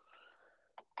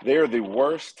 They're the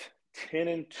worst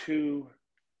 10-2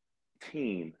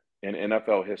 team in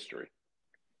NFL history.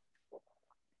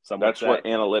 That's what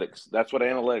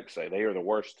analytics say. They are the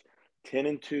worst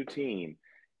 10-2 team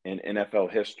in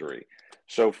NFL history.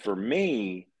 So for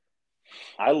me,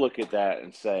 I look at that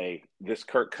and say this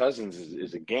Kirk Cousins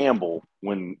is a gamble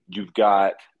when you've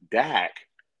got Dak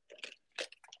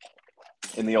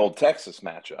in the old Texas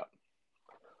matchup.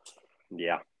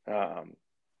 Yeah.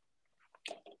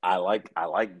 I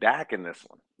like Dak in this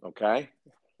one. Okay,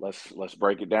 let's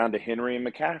break it down to Henry and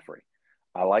McCaffrey.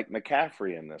 I like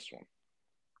McCaffrey in this one,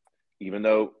 even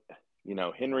though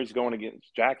Henry's going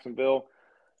against Jacksonville.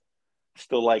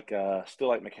 Still like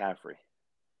McCaffrey.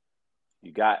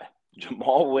 You got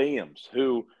Jamal Williams,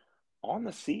 who on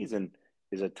the season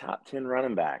is a top 10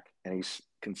 running back, and he's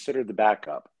considered the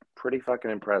backup. Pretty fucking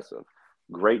impressive.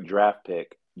 Great draft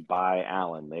pick by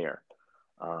Allen there.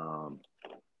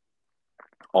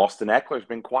 Austin Eckler's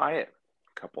been quiet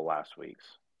a couple last weeks.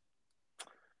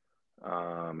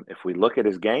 If we look at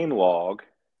his game log,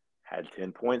 had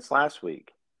 10 points last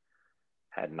week.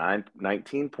 Had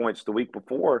 19 points the week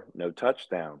before, no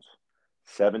touchdowns.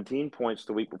 17 points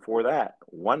the week before that,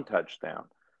 1 touchdown.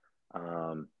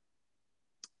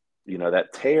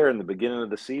 That tear in the beginning of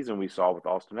the season we saw with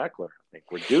Austin Eckler. I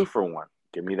think we're due for one.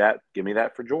 Give me that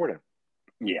for Jordan.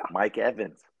 Yeah. Mike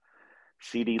Evans,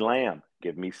 CeeDee Lamb.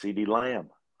 Give me CeeDee Lamb.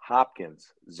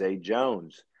 Hopkins, Zay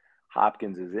Jones.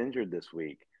 Hopkins is injured this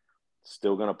week.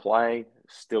 Still going to play.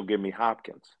 Still give me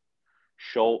Hopkins.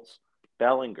 Schultz,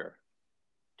 Bellinger.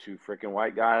 2 freaking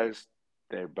white guys.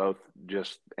 They're both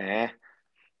just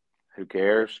who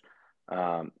cares?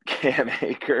 Cam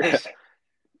Akers.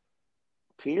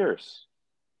 Pierce.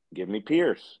 Give me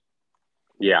Pierce.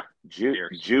 Yeah.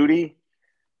 Pierce. Judy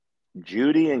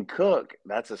and Cook.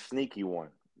 That's a sneaky one.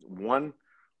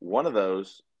 One of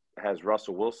those has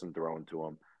Russell Wilson thrown to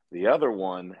him. The other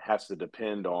one has to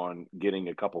depend on getting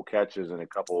a couple catches and a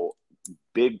couple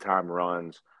big-time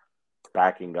runs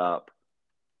backing up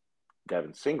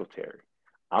Devin Singletary.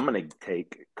 I'm going to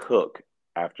take Cook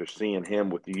after seeing him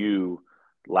with you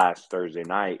last Thursday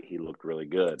night. He looked really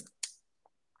good.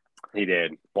 He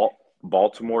did.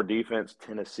 Baltimore defense,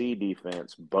 Tennessee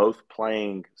defense, both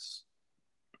playing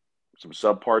some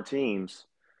subpar teams.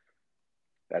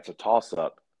 That's a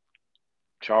toss-up.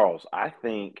 Charles, I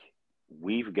think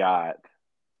we've got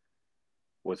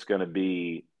what's going to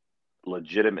be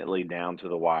legitimately down to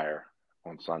the wire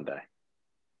on Sunday.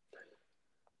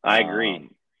 I agree.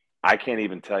 I can't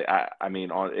even tell you.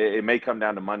 It may come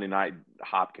down to Monday night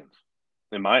Hopkins.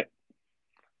 It might.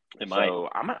 So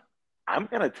I'm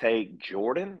going to take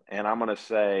Jordan, and I'm going to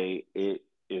say it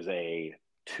is a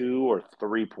 2 or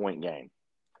 3 point game.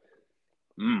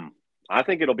 I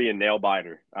think it'll be a nail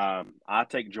biter. I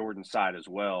take Jordan's side as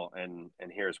well, and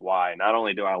here's why. Not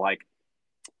only do I like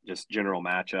just general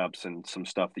matchups and some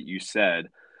stuff that you said,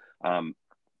 I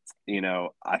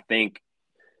think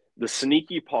the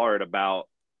sneaky part about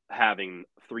having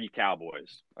 3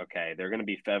 Cowboys, okay, they're going to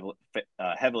be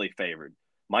heavily favored.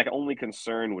 My only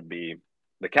concern would be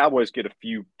the Cowboys get a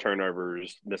few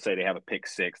turnovers. Let's say they have a pick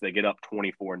 6, they get up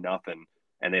 24-0,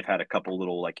 and they've had a couple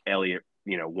little like Elliott,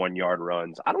 1-yard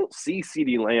runs. I don't see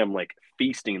CeeDee Lamb like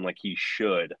feasting like he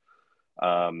should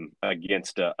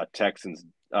against a Texans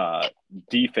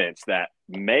defense that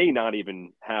may not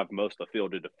even have most of the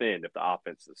field to defend if the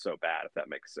offense is so bad, if that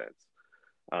makes sense.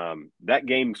 That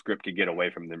game script could get away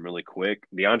from them really quick.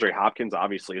 DeAndre Hopkins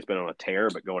obviously has been on a tear,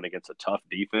 but going against a tough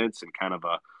defense and kind of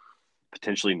a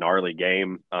potentially gnarly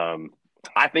game,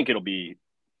 I think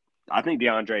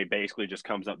DeAndre basically just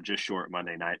comes up just short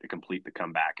Monday night to complete the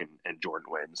comeback, and Jordan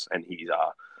wins, and he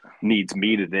needs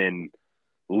me to then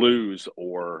lose,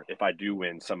 or if I do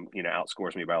win,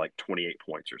 outscores me by like 28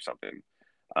 points or something.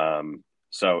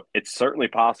 So it's certainly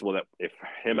possible that if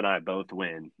him and I both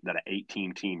win, that an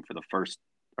 8-win team for the first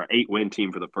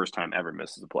time ever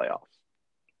misses the playoffs.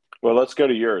 Well, let's go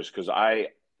to yours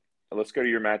let's go to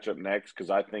your matchup next because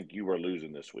I think you are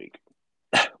losing this week.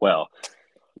 Well,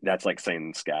 that's like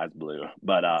saying the sky's blue,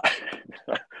 but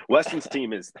Weston's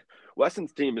team is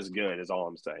good, is all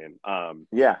I'm saying.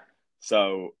 Yeah.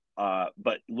 So,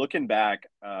 but looking back,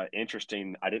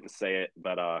 interesting. I didn't say it,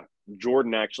 but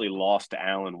Jordan actually lost to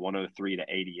Allen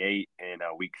 103-88 in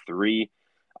week 3.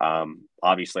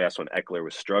 Obviously, that's when Eckler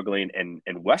was struggling, and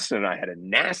Weston and I had a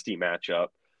nasty matchup.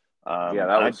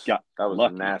 That was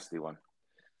lucky. a nasty one.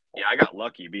 Yeah, I got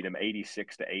lucky, beat him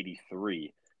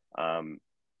 86-83.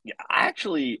 Yeah, I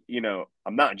actually,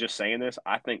 I'm not just saying this.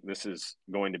 I think this is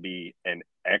going to be an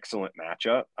excellent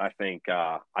matchup. I think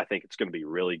it's going to be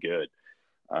really good.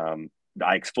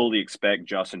 I fully expect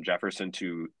Justin Jefferson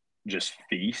to just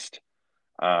feast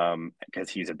because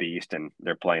he's a beast and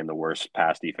they're playing the worst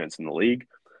pass defense in the league.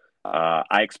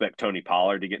 I expect Tony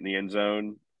Pollard to get in the end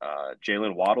zone.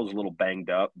 Jalen Waddle's a little banged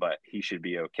up, but he should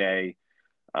be okay.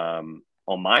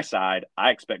 On my side,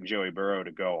 I expect Joey Burrow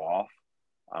to go off.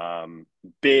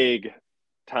 Big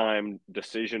time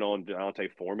decision on D'Onta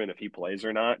Foreman if he plays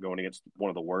or not, going against one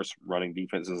of the worst running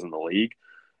defenses in the league.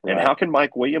 Right. And how can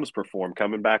Mike Williams perform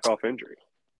coming back off injury?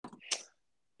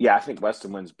 Yeah, I think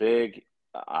Weston wins big.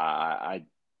 I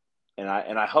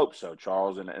hope so,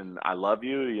 Charles. And I love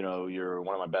you. You're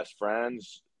one of my best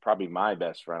friends, probably my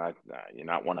best friend. You're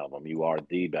not one of them. You are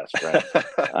the best friend.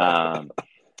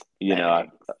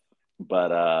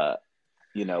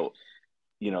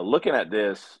 Looking at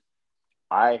this,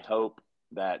 I hope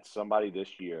that somebody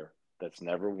this year that's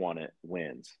never won it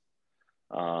wins.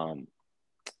 I'm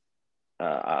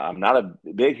not a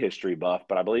big history buff,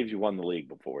 but I believe you won the league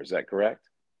before. Is that correct?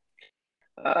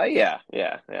 Yeah.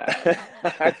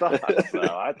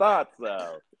 I thought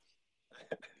so.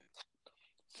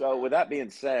 So with that being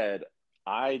said,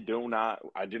 I do not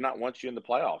want you in the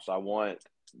playoffs. I want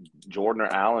Jordan or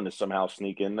Allen to somehow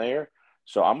sneak in there.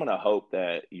 So I'm going to hope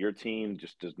that your team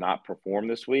just does not perform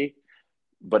this week.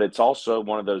 But it's also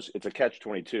one of those – it's a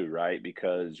catch-22, right?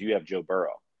 Because you have Joe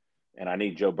Burrow. And I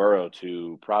need Joe Burrow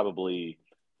to probably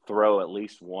throw at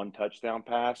least one touchdown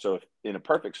pass. So if in a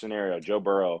perfect scenario, Joe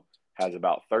Burrow has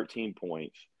about 13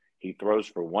 points. He throws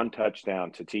for one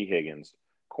touchdown to T. Higgins,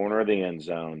 corner of the end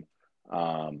zone,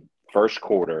 first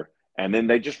quarter, and then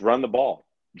they just run the ball.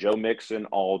 Joe Mixon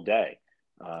all day.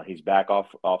 He's back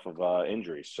off of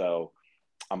injury. So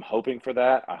I'm hoping for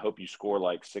that. I hope you score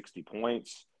like 60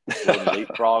 points. Jordan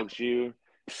leapfrogs you,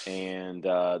 and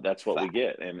that's what we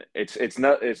get. And it's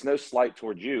no slight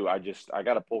towards you. I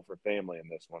got to pull for family in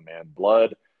this one, man.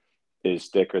 Blood is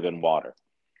thicker than water.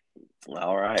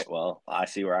 All right. Well, I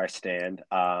see where I stand.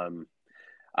 No,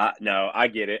 I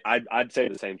get it. I'd say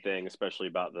the same thing, especially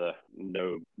about the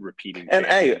no repeating. And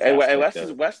hey,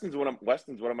 Weston's one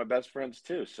of my best friends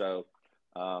too. So,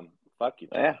 fuck you.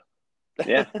 Yeah.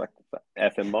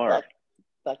 F and Mark.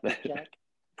 Fuck you, Jack.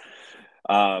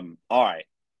 All right.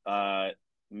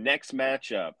 Next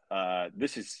matchup.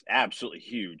 This is absolutely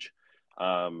huge.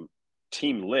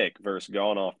 Team Lick versus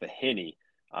going off the Henny.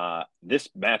 This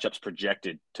matchup's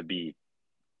projected to be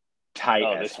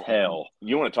tight as hell.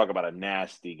 You want to talk about a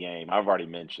nasty game? I've already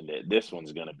mentioned it. This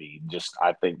one's going to be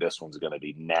I think this one's going to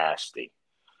be nasty.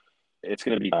 It's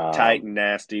going to be tight and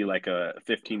nasty, like a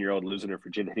 15-year-old losing her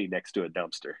virginity next to a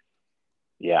dumpster.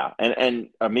 Yeah, and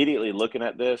immediately looking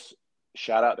at this,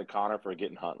 shout out to Connor for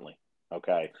getting Huntley.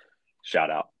 Okay,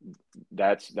 shout out.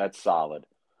 That's solid.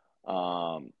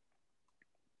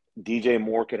 DJ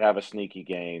Moore could have a sneaky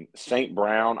game. St.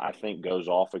 Brown, I think, goes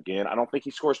off again. I don't think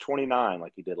he scores 29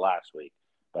 like he did last week,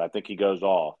 but I think he goes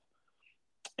off.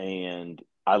 And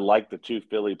I like the two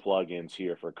Philly plug-ins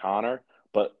here for Connor.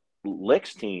 But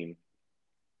Lick's team,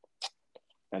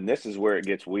 and this is where it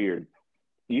gets weird,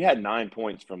 you had 9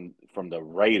 points from the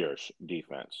Raiders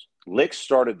defense. Lick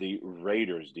started the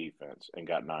Raiders defense and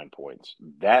got 9 points.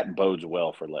 That bodes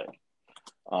well for Lick.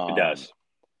 It does.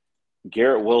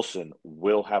 Garrett Wilson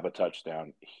will have a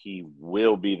touchdown. He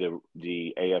will be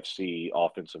the AFC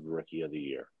Offensive Rookie of the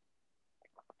Year.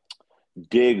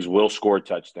 Diggs will score a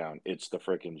touchdown. It's the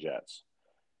freaking Jets.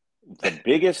 The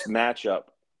biggest matchup,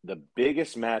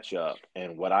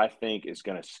 and what I think is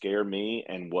going to scare me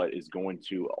and what is going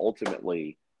to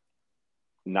ultimately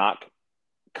knock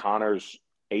Connor's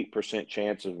 8%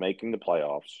 chance of making the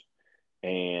playoffs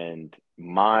and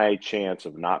my chance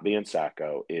of not being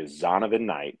Sacco is Zonovan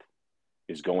Knight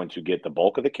is going to get the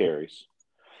bulk of the carries.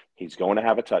 He's going to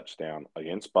have a touchdown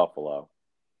against Buffalo.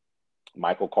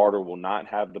 Michael Carter will not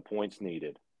have the points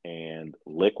needed, and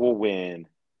Lick will win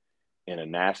in a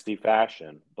nasty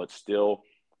fashion, but still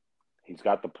he's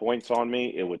got the points on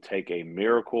me. It would take a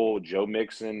miracle Joe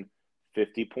Mixon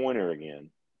 50-pointer again,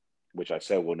 which I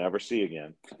said we'll never see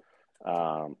again.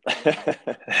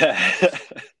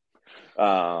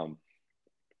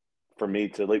 For me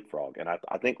to leapfrog, and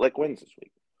I think Lick wins this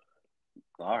week.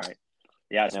 All right,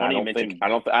 yeah, it's and funny you mentioned.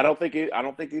 I don't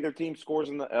think either team scores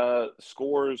in the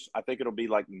scores. I think it'll be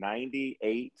like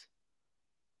 98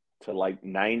 to like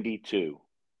 92.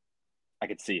 I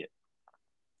could see it.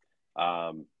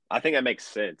 I think that makes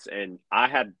sense, and I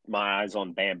had my eyes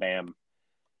on Bam Bam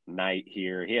Knight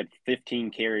here. He had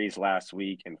 15 carries last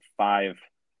week and 5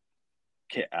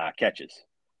 catches,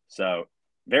 so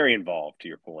very involved. To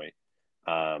your point.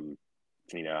 I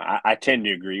tend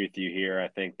to agree with you here. I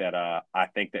think that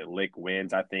Lick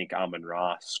wins. I think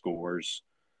Amon-Ra scores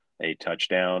a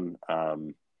touchdown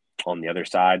on the other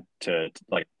side to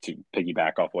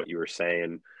piggyback off what you were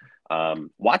saying.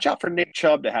 Watch out for Nick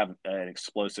Chubb to have an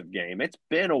explosive game. It's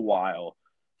been a while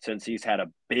since he's had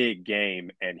a big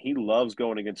game, and he loves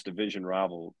going against division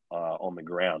rival on the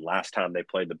ground. Last time they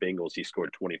played the Bengals, he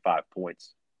scored 25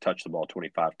 points, touched the ball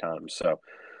 25 times. So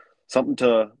something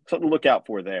to look out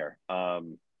for there. I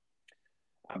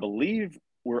believe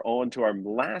we're on to our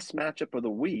last matchup of the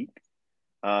week.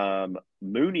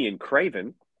 Mooney and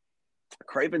Craven.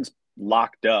 Craven's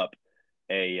locked up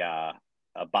a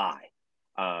bye.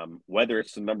 Whether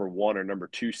it's the number 1 or number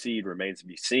 2 seed remains to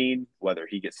be seen. Whether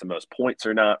he gets the most points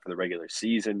or not for the regular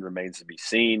season remains to be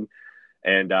seen.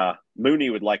 And Mooney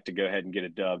would like to go ahead and get a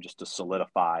dub just to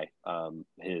solidify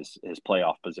his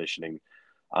playoff positioning.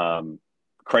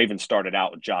 Craven started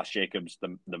out with Josh Jacobs,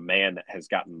 the man that has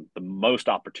gotten the most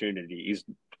opportunity. He's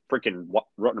freaking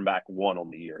running back 1 on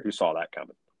the year. Who saw that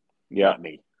coming? Yeah,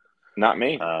 not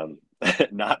me.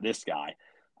 Not this guy.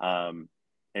 And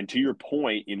to your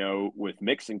point, with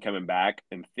Mixon coming back,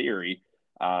 in theory,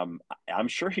 I'm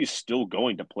sure he's still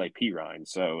going to play Pirine.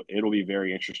 So it'll be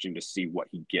very interesting to see what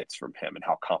he gets from him and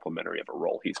how complimentary of a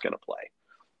role he's going to play.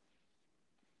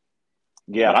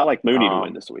 Yeah, but I like Mooney to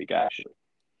win this week, actually.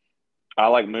 I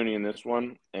like Mooney in this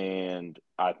one, and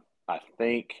I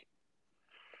think,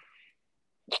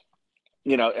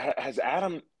 has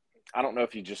Adam – I don't know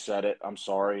if you just said it. I'm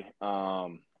sorry.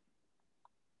 Has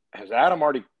Adam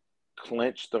already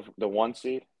clinched the 1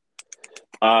 seed?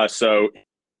 So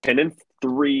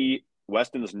 10-3,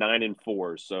 Weston is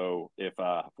 9-4. So if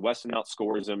Weston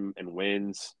outscores him and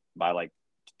wins by like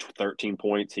 13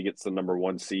 points, he gets the number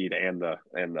 1 seed and the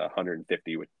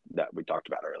 150 that we talked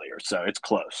about earlier. So it's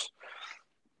close.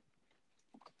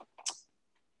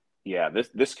 Yeah,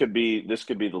 this could be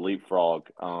the leapfrog.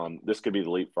 This could be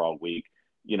the leapfrog week.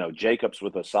 Jacobs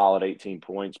with a solid 18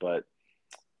 points, but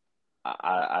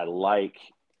I like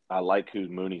who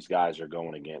Mooney's guys are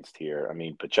going against here. I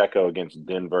mean, Pacheco against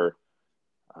Denver.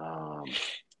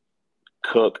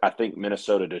 Cook, I think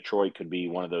Minnesota-Detroit could be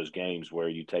one of those games where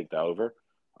you take the over.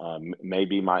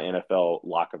 Maybe my NFL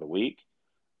lock of the week.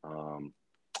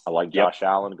 I like Josh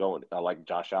Allen going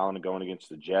against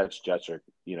the Jets. Jets are,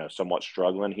 somewhat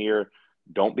struggling here.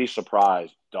 Don't be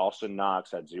surprised. Dawson Knox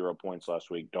had 0 points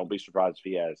last week. Don't be surprised if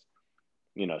he has,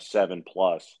 7+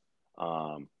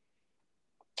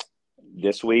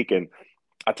 this week. And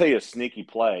I'll tell you a sneaky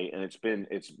play, and it's been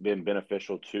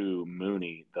beneficial to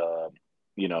Mooney the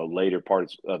later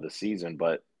parts of the season.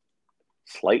 But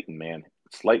Slayton, man,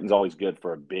 Slayton's always good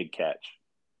for a big catch.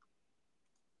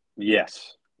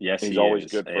 Yes, he's always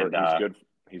good for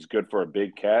he's good for a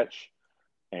big catch,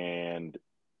 and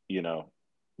you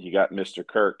got Mr.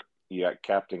 Kirk, you got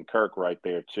Captain Kirk right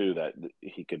there too. That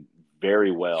he could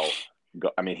very well go.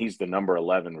 I mean, he's the number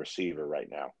 11 receiver right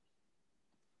now.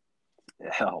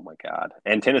 Oh my God!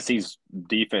 And Tennessee's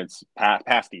defense,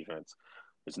 pass defense,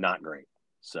 is not great.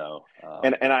 So,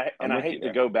 and I hate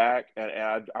to go back,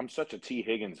 and I'm such a T.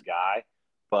 Higgins guy,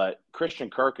 but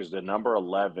Christian Kirk is the number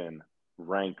 11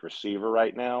 ranked receiver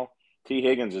right now. T.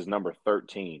 Higgins is number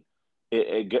 13.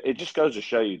 It just goes to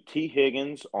show you T.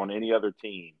 Higgins on any other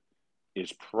team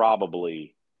is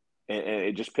probably, and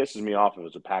it just pisses me off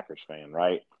as a Packers fan,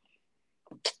 right?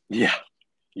 Yeah.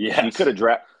 Yeah. You could have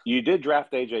You did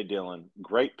draft A.J. Dillon.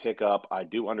 Great pickup. I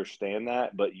do understand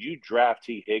that. But you draft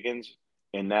T. Higgins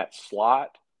in that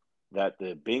slot that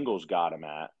the Bengals got him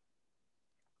at.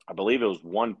 I believe it was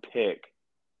one pick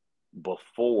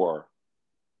before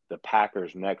the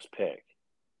Packers' next pick.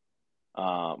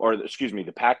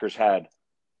 The Packers had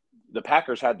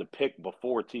the pick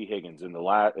before T. Higgins in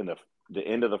the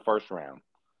end of the first round,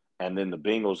 and then the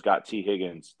Bengals got T.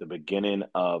 Higgins the beginning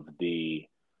of the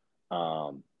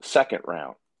second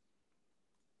round.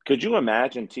 Could you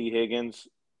imagine T. Higgins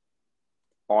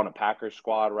on a Packers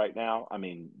squad right now? I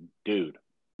mean, dude,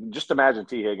 just imagine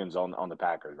T. Higgins on the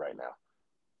Packers right now.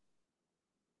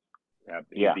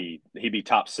 Yeah, he'd be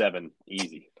top 7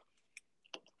 easy.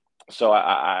 So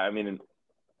I mean,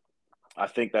 I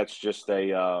think that's just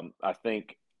I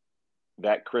think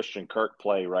that Christian Kirk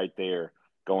play right there,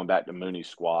 going back to Mooney's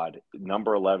squad,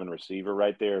 number 11 receiver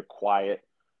right there, quiet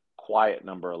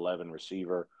number 11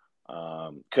 receiver,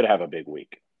 could have a big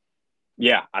week.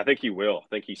 Yeah, I think he will. I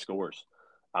think he scores.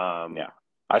 Yeah,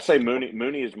 I say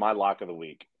Mooney is my lock of the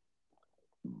week.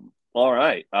 All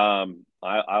right.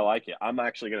 I like it. I'm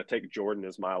actually going to take Jordan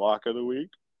as my lock of the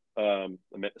week. I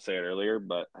meant to say it earlier,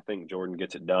 but I think Jordan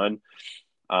gets it done.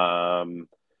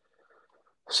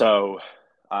 So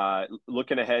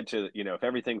looking ahead to, if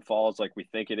everything falls like we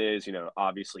think it is,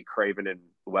 obviously Craven and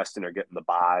Weston are getting the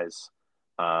buys.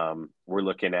 We're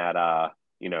looking at,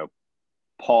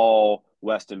 Paul,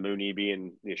 Weston, Mooney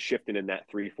being shifting in that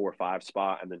 3, 4, 5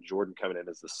 spot, and then Jordan coming in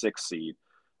as the 6th seed.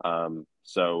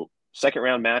 So second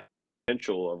round match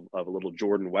potential of a little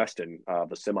Jordan Weston,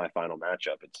 the semifinal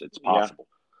matchup. It's possible.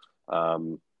 Yeah.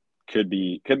 Could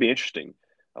be interesting.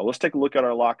 Let's take a look at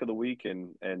our lock of the week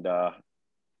and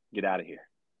get out of here.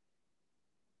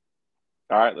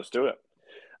 All right, let's do it.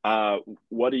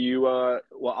 What do you well,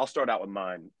 I'll start out with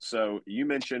mine. So you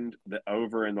mentioned the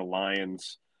over in the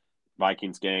Lions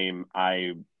Vikings game.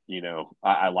 I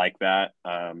like that.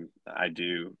 I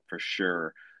do for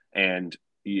sure. And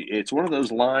it's one of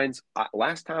those lines.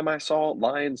 Last time I saw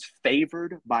Lions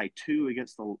favored by 2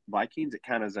 against the Vikings, it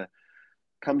kind of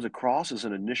comes across as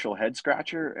an initial head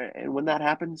scratcher. And when that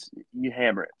happens, you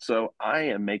hammer it. So I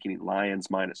am making Lions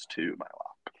 -2 my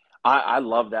lock. I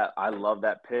love that. I love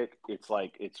that pick. It's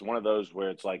like, it's one of those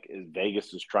where it's like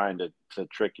Vegas is trying to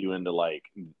trick you into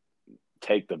like,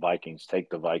 take the Vikings.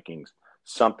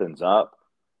 Something's up.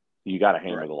 You got to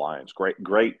hammer the Lions.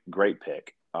 Great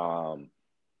pick.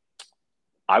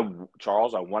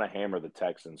 Charles, I want to hammer the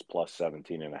Texans plus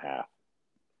 17.5.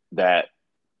 That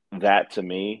to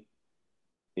me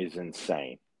is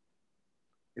insane.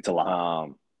 It's a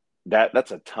lot.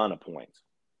 That's a ton of points.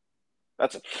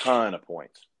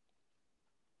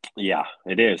 Yeah,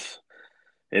 it is.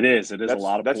 It is a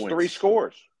lot of points. That's 3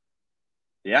 scores.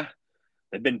 Yeah.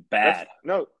 They've been bad.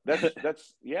 That's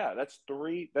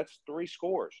 3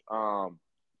 scores. And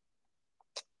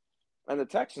the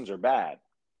Texans are bad.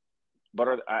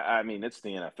 But I mean, it's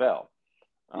the NFL.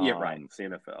 Yeah, right. It's the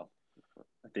NFL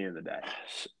at the end of the day.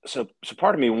 So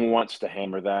part of me wants to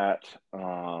hammer that.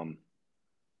 I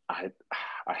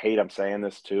hate I'm saying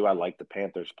this too. I like the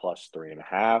Panthers plus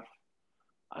 3.5.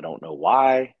 I don't know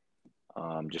why.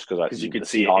 Just because you could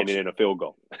see it ending in a field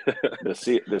goal. the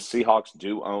Seahawks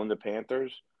do own the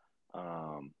Panthers.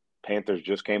 Panthers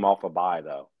just came off a bye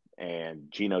though,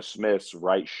 and Geno Smith's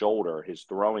right shoulder, his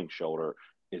throwing shoulder,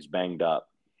 is banged up.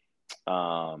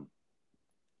 I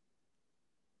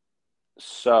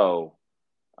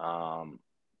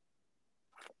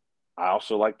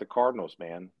also like the Cardinals,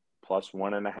 man, plus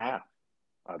 1.5.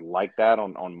 I like that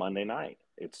on Monday night.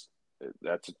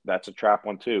 That's a trap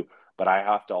one too. But I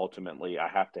have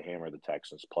to hammer the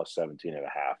Texans plus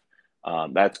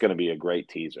 17.5. That's going to be a great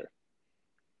teaser.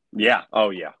 Yeah. Oh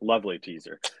yeah. Lovely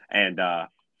teaser. And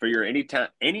for your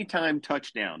anytime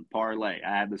touchdown parlay,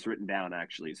 I have this written down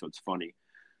actually, so it's funny.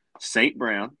 St.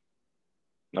 Brown.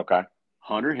 Okay.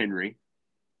 Hunter Henry.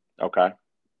 Okay.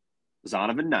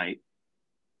 Zonovan Knight.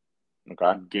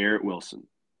 Okay. Garrett Wilson.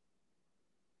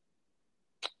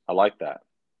 I like that.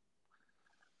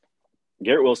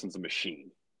 Garrett Wilson's a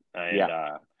machine. And,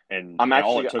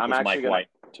 all it took was Mike White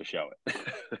to show it.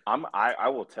 I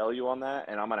will tell you on that,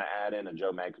 and I'm going to add in a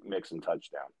Joe Mixon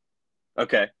touchdown.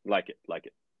 Okay. Like it.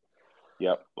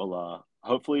 Yep. Well,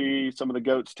 hopefully some of the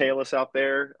GOATs tail us out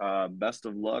there. Best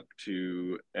of luck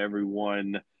to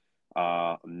everyone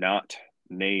not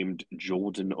named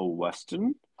Jordan or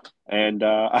Weston. And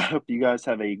I hope you guys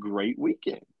have a great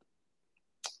weekend.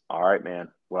 All right, man.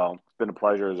 Well, it's been a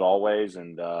pleasure as always.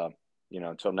 And,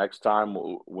 until next time,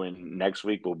 when next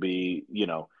week we'll be,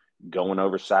 going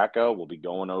over Sacco, we'll be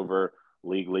going over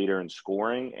league leader in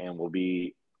scoring, and we'll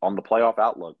be on the playoff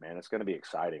outlook, man. It's going to be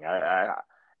exciting.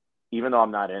 even though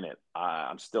I'm not in it,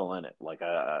 I'm still in it. Like,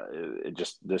 it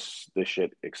just this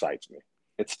shit excites me.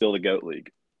 It's still the GOAT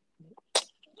League.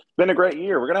 Been a great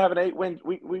year. We're gonna have an 8-win.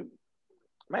 We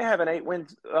may have an 8-win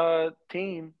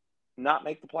team not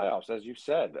make the playoffs, as you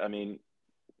said. I mean,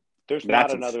 there's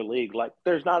not another league like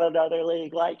it.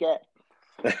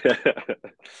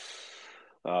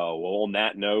 Well, on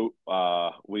that note,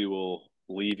 we will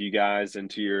leave you guys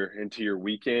into your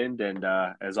weekend, and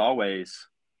as always,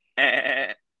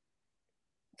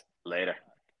 Later.